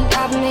 you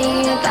die for me,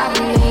 you die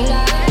for me.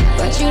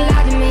 But you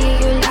lied to me,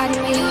 you lied to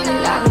me, you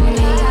lied to me.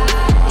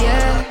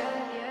 Yeah.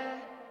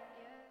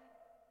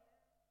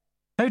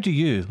 How do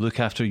you look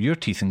after your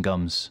teeth and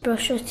gums?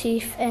 Brush your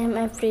teeth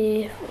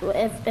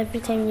every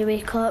time you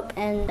wake up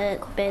and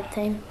at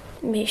bedtime.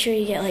 Make sure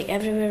you get like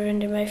everywhere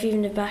around your mouth,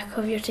 even the back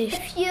of your teeth.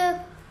 If you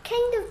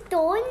kind of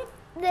don't,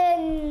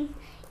 then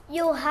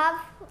you'll have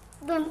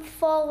them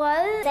fall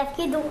out. If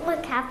you don't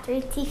look after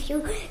your teeth,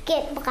 you'll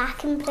get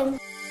black and brown.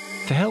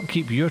 To help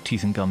keep your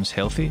teeth and gums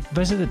healthy,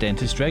 visit the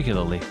dentist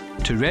regularly.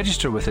 To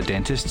register with a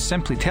dentist,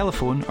 simply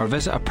telephone or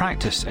visit a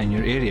practice in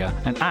your area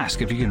and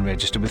ask if you can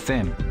register with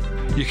them.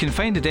 You can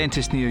find a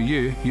dentist near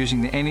you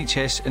using the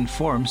NHS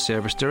Inform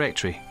service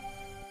directory.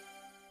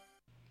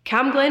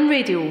 Camglen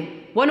Radio,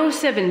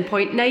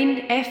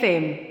 107.9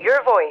 FM.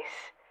 Your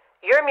voice,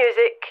 your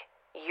music,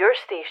 your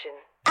station.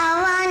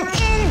 I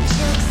want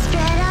angels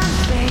spread on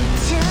burnt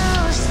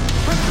toast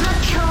with my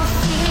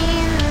coffee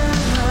in the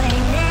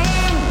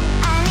morning.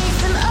 I need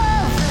some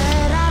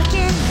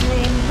overarching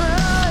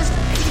rainbows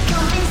to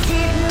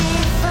compensate me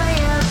for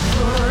your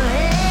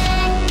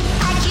boring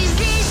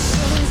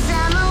accusations.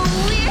 I'm a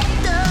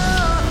weirdo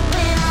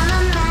when I'm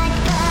a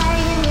magpie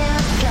in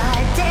your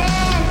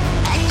garden,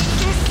 and you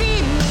can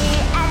see me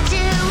at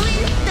your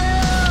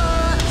window.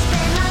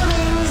 Spread my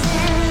wings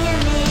and hear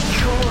me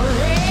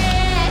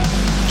calling,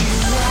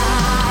 'cause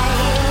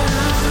I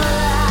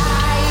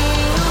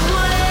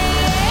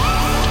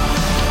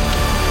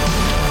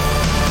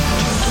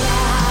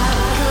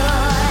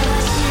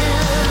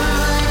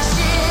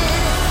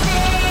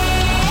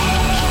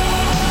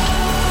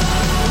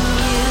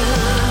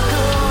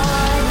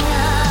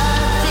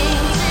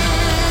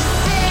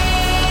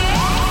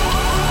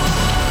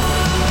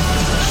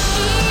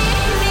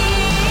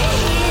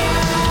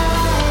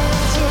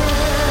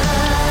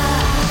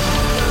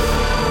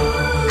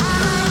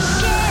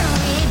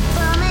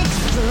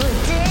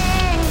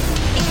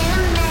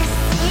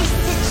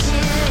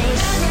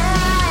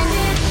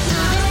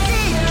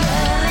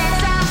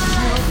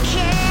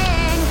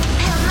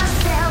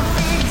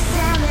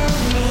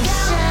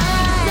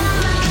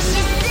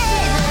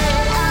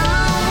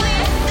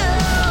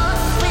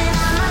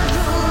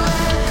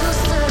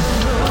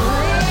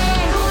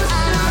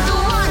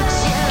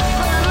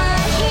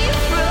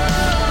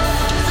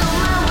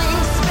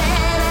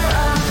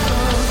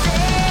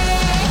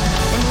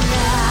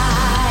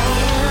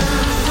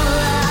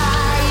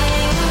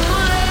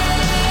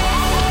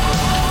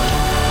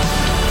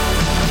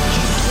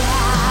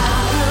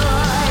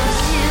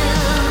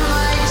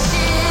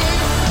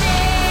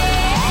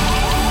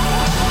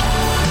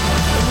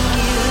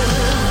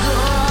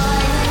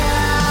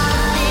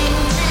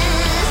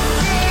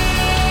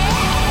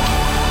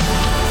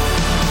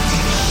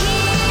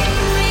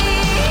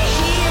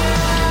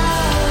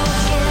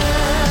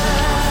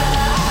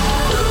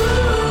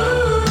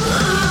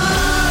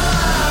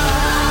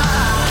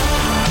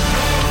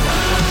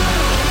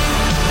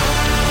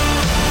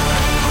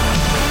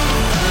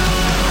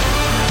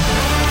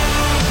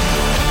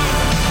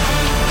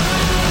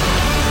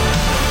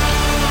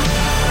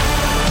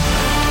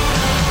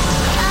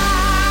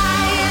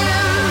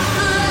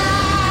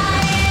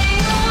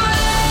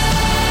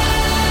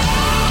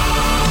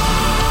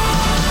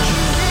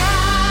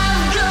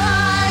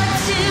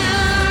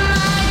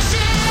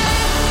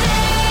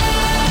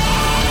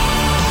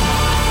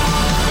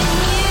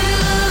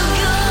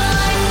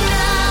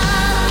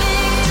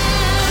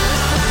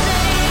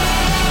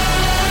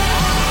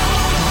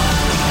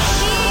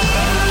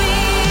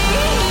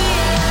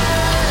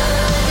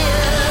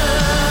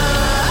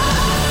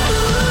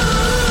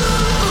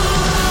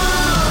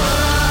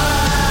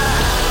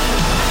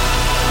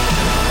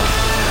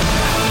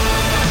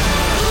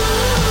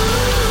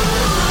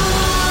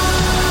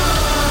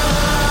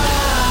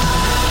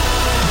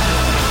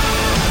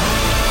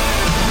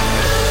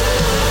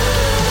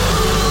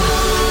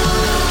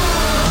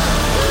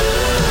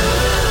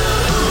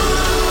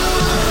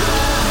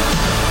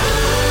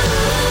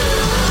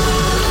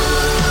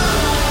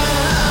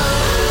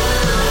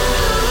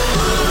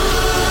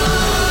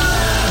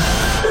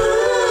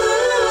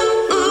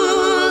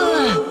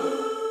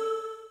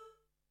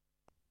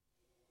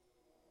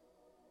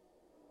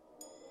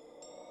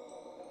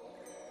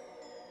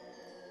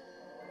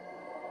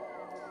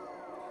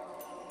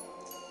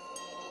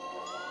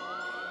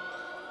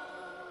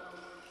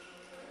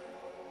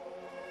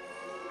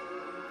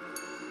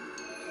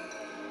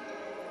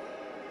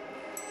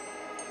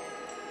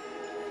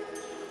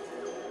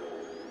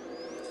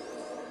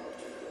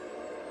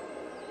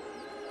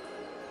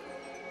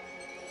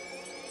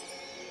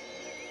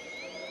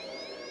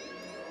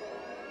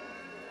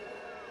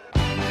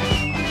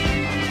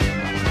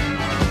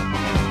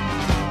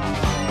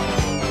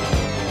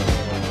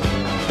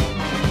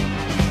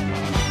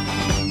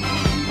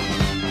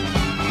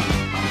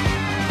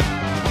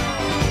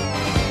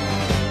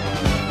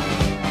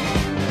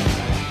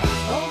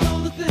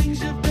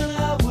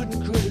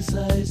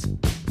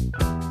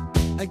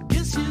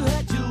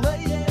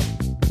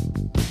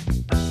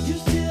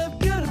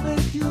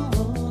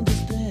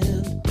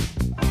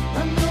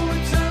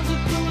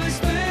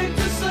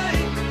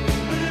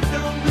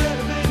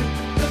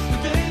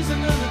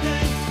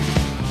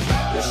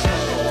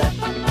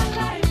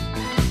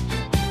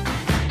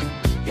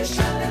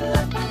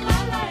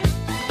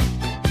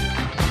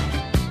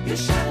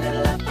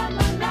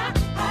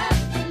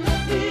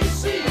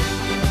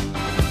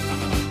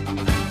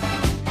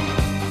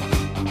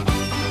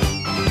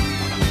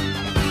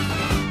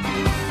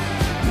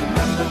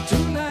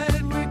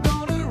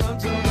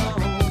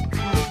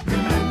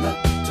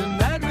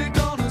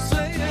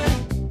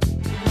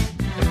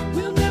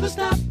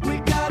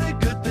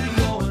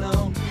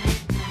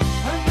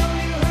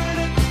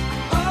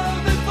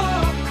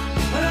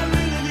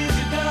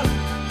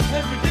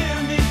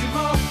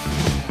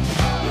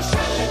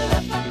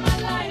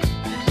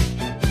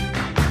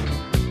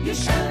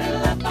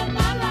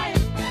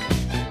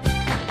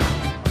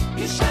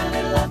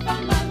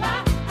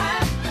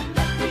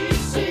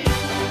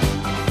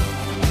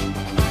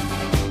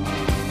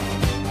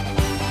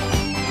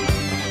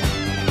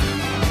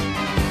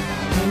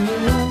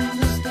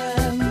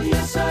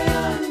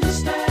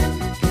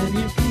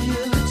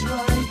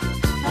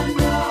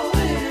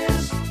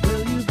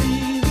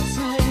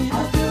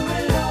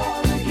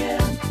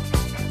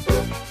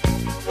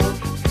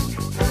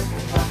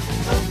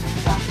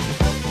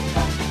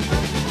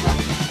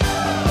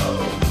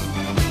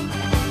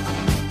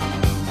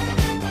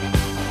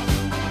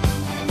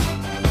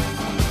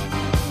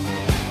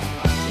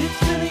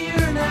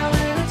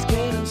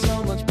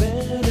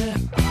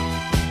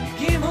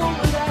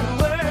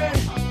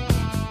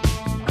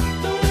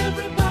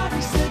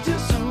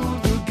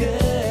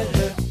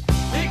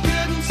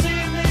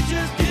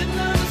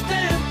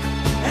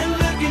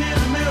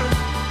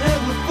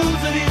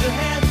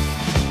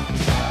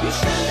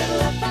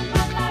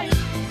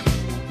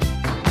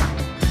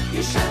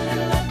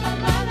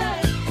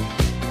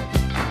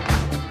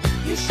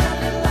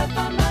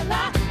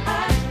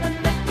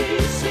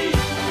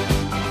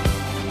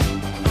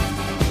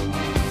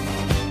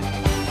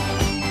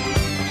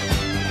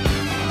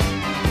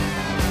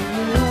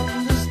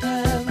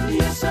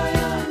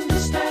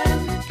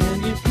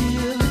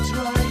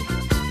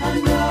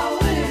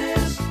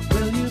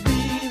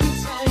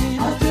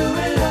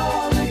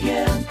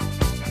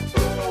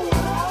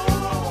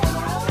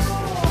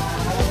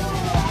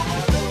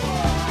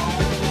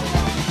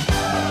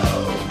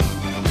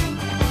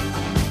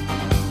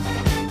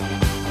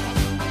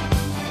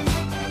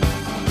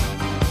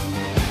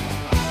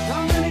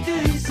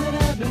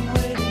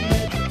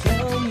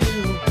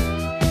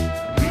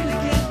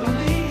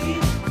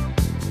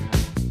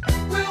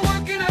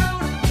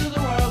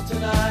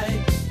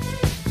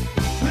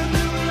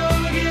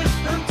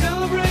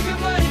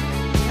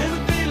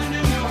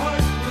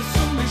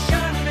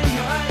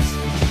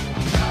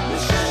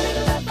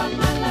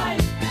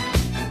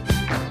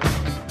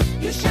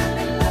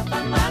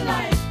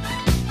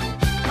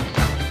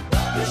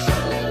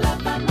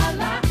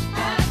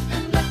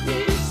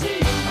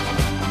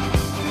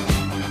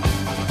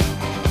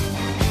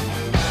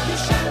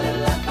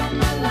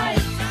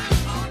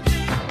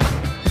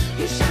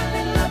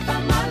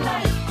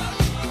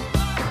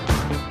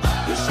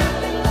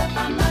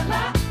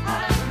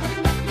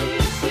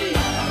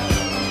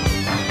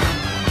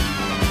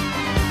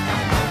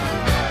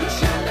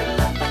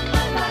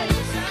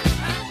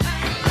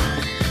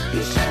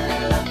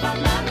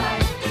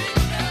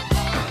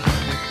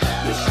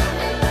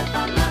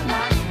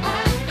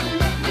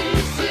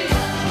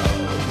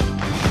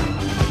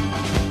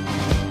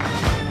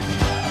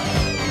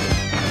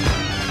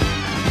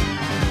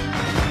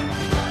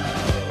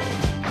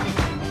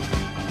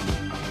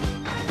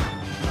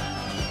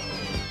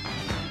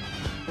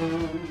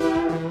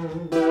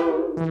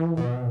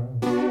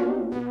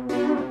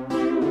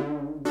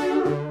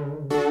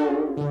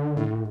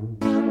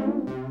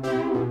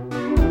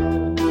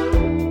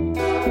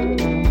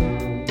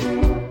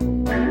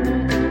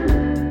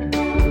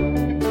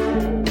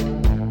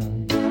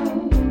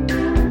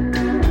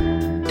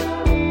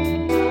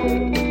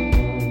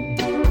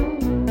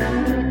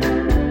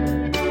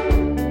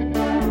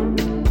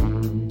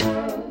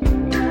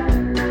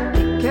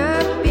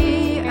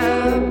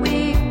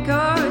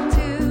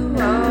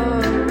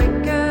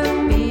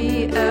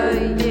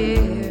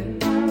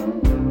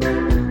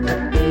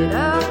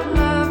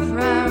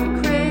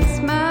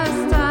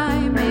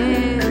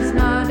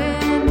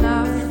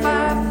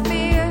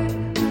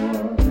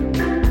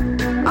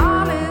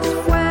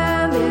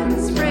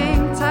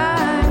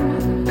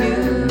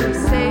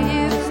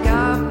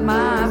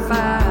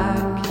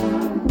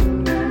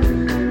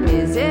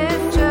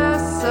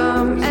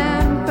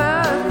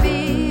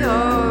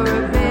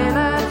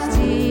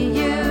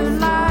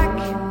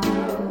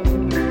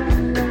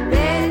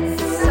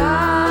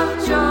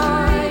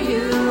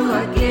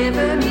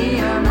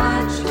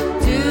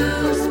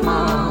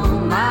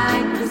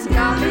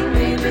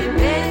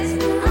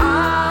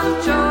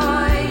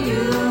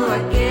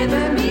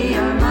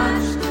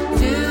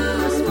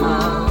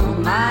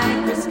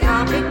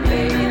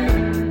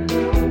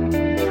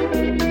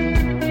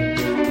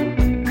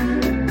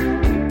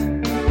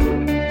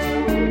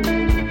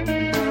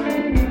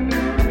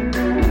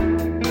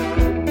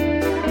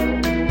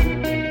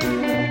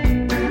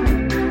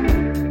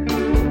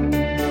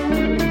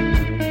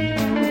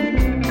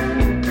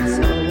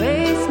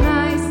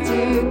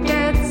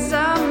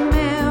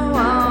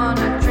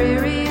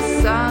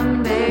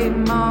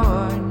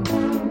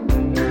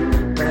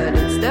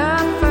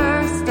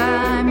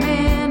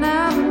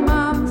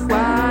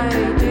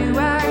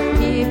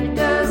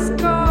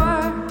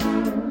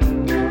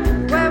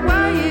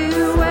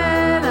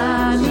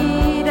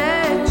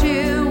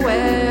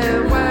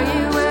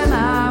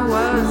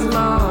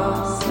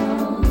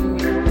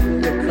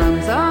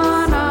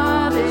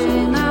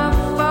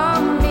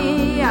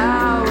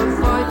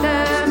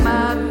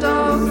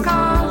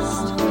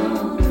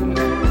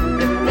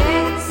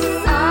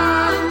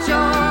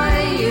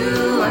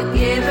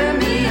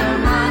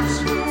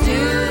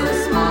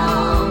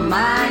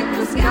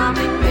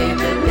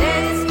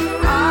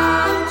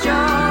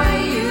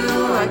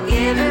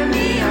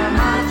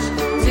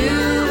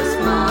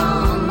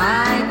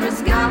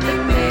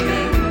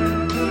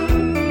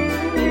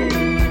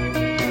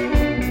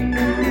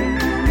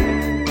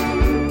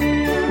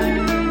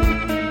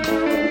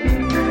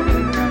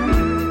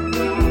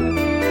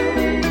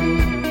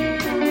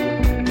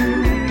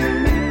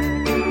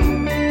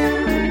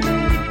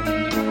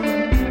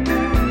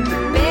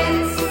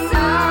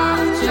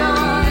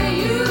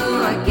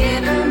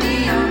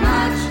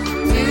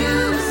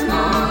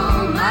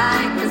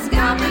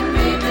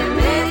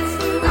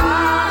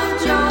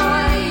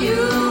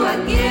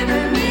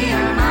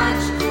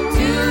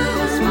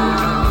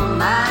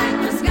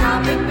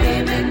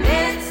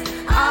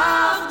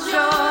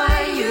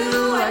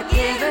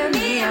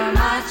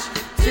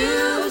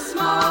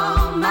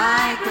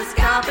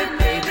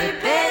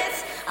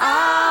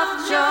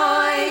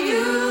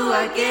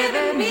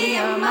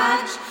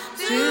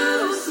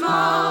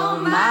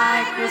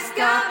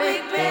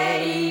kaleidoscopic,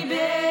 baby.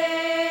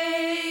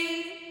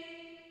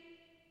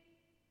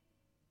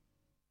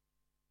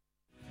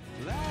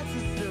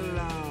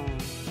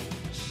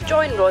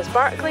 Join Roz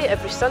Barkley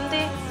every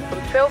Sunday from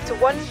 12 to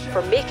 1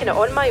 for Making It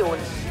On My Own.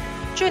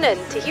 Tune in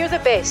to hear the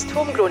best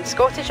homegrown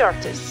Scottish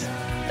artists,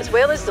 as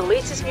well as the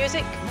latest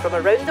music from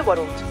around the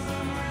world.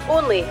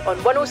 Only on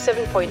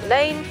 107.9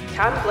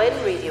 Cam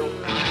Glen Radio.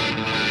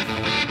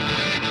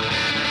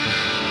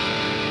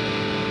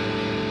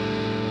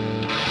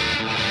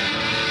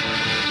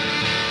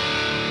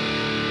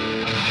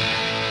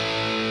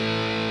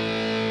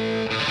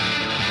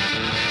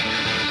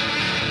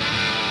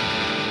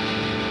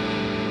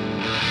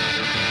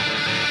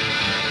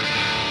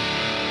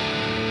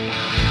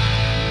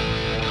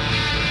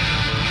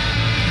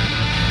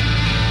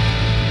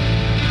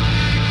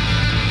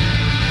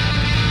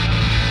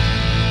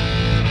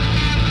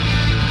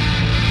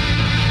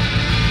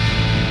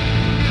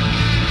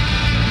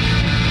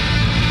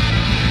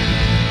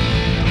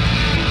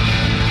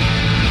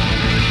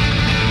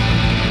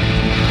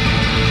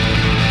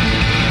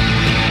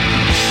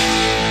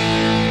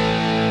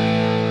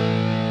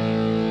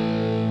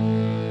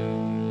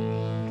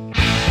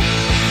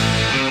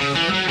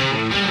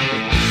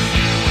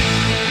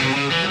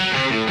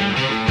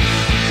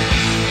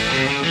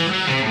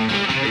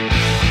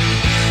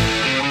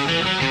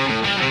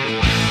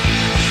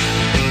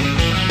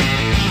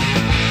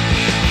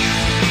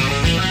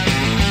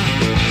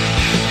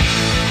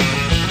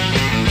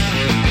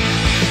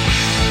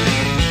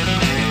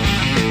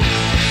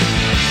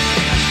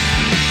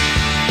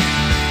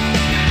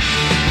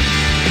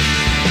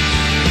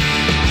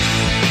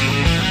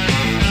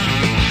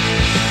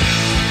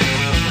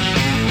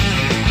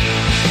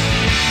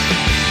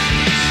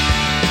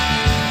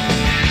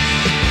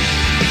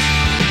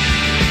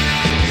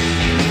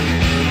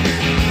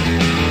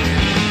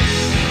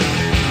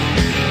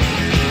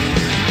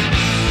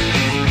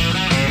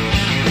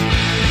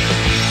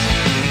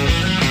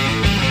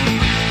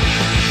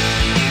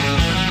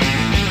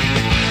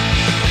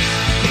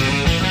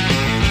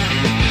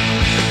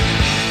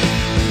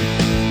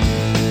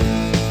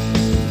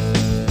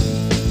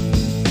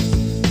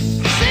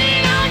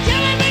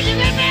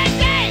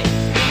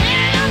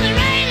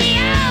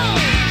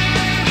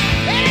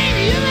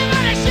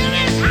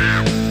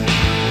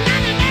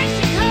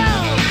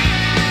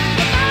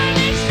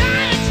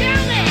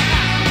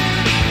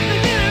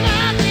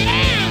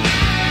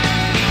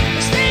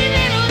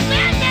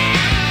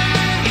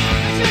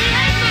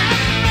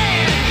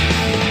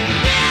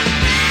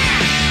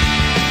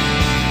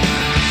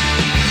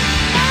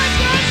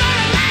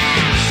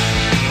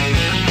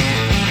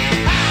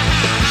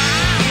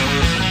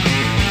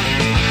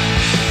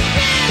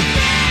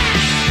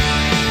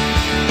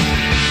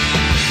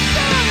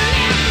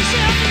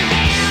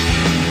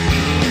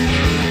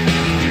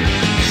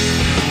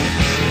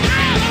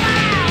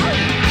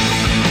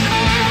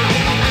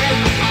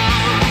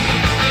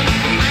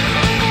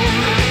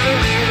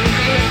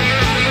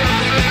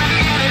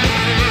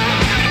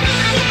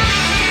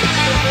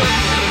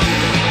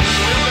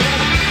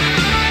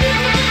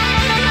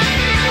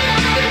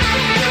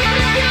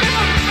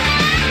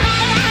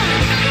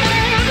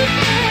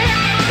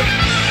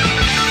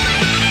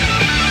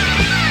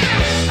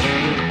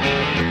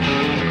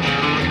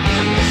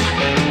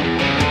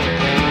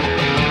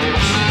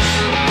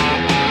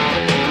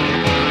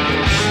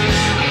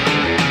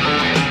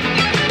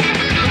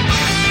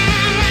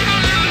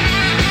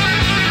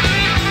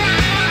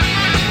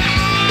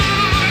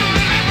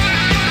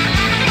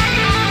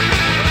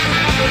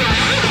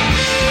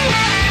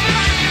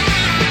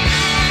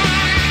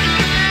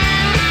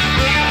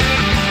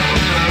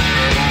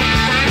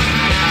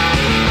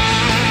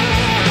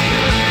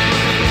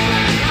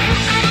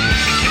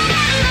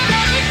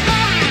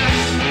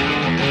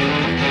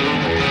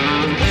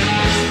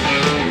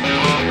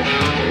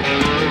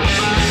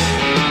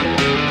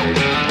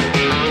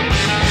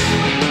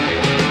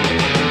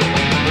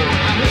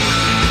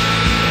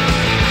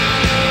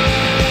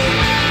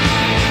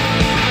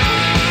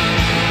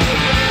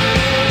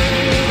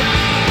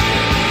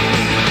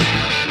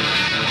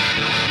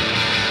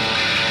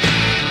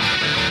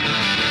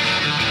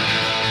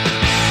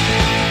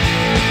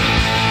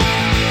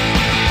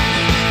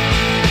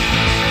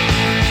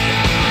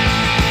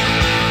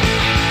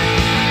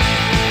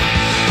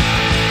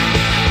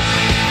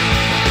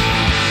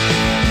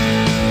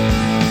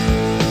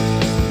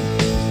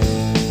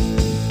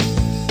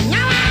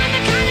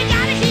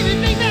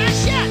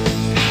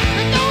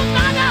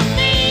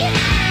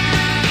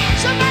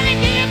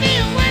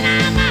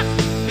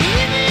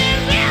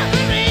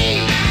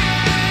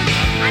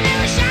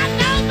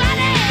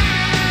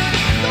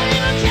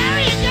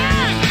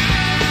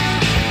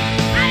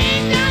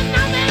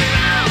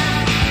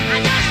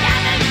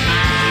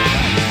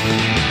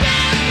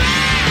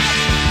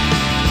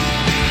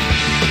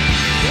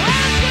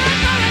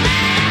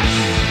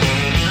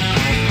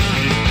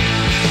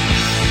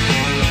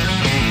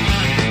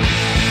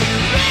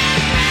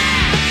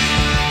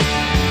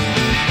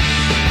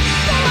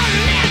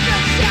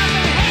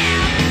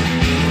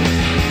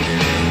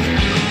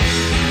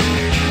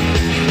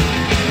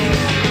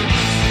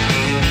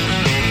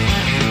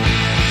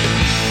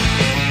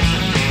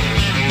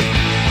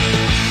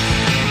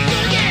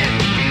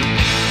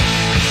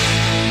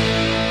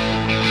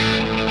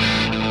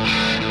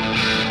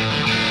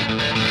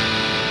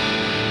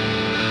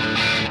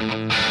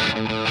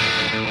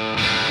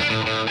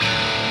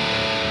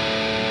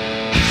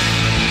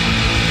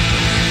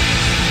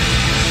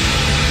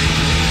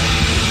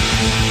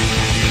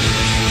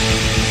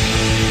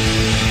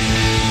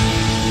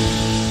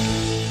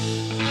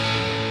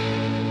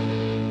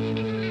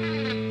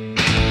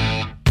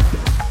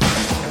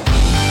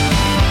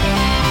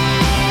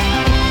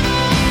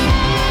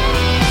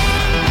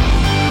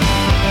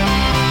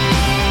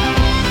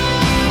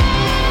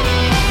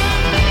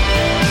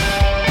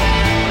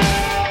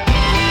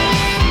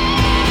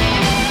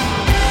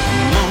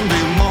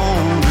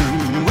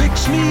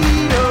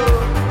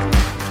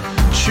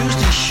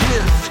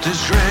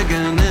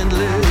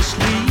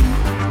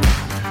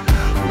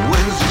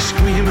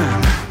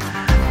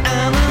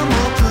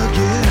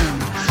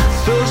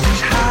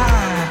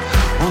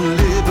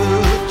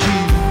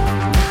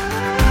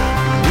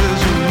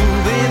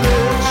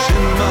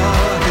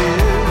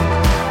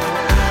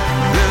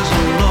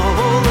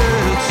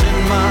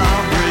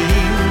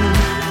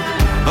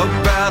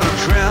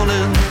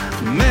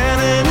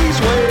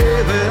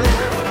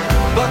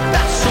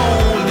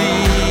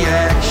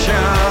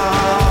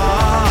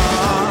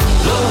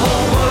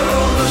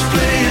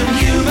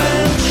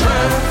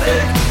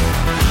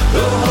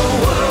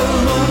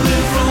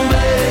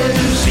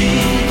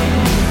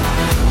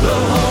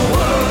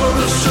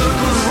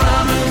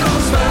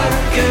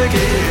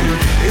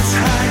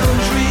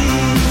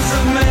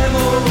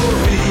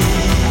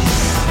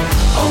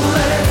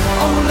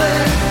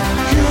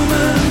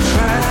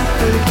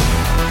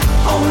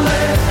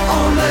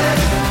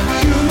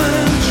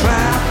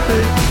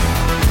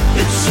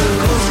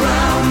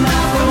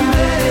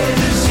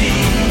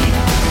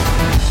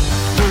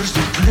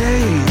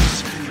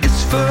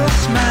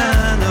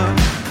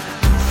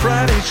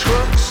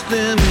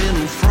 them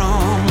in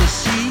from the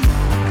sea.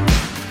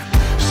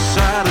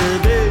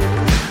 Saturday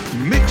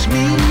makes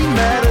me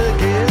mad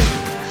again.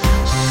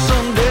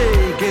 Sunday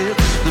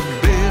gets the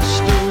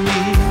best of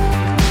me.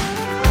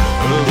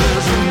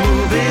 There's a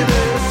movie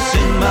that's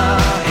in my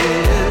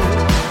head.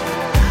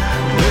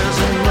 There's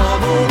a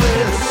novel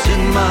that's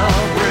in my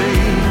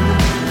brain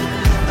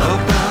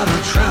about a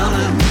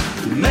drowning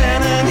man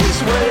and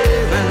he's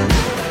waving,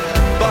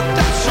 but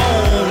that's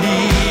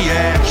only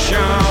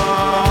action.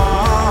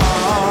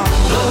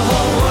 The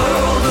whole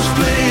world is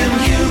playing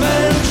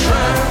human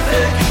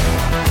traffic.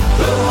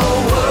 The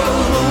whole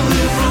world will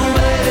live from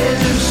A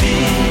to Z.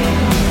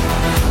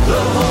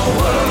 The whole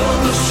world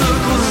that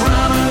circles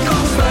round and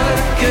comes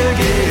back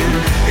again.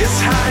 It's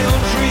high on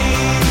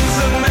dreams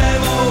and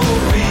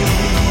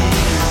memories.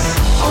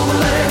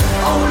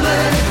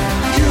 Only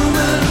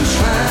human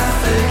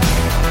traffic.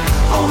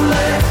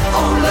 Only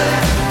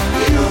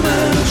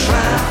human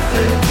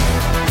traffic.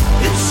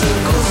 It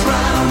circles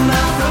round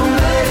now from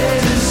A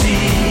to Z.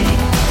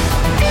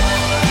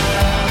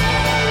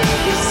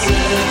 It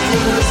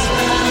circles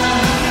round.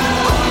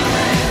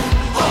 Only.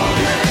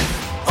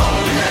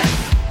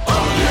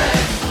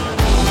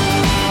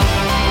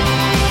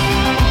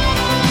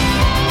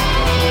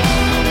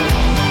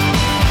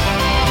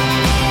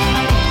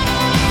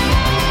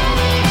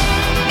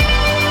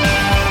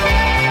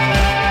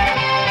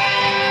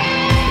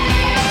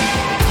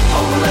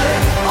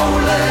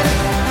 Only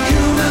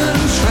human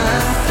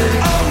traffic.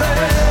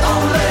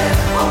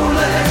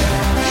 Only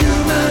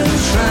human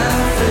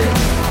traffic.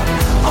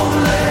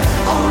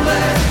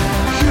 Only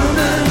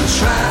human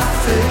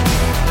traffic.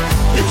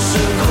 It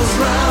circles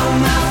round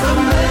now from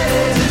A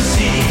to Z.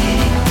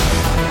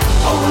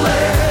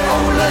 Only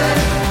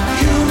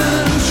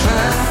human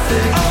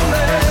traffic.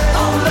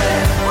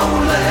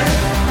 Only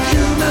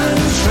human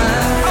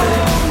traffic.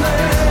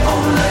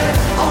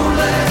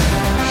 Only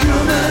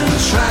human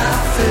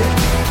traffic.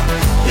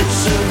 It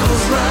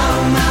circles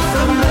round now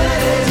from A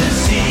to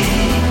Z.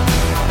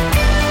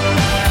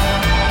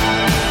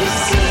 It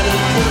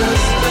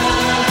circles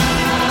round.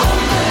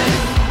 Only.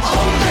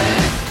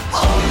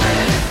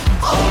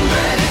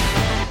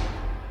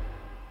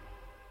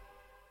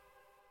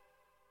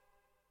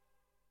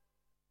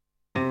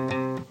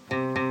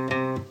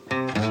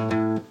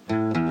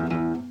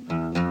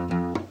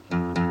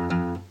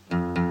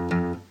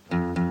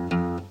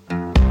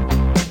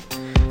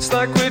 It's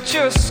like we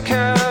just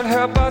can't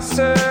help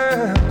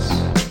ourselves.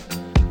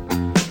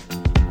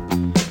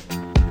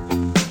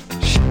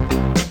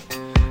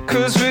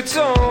 'Cause we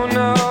don't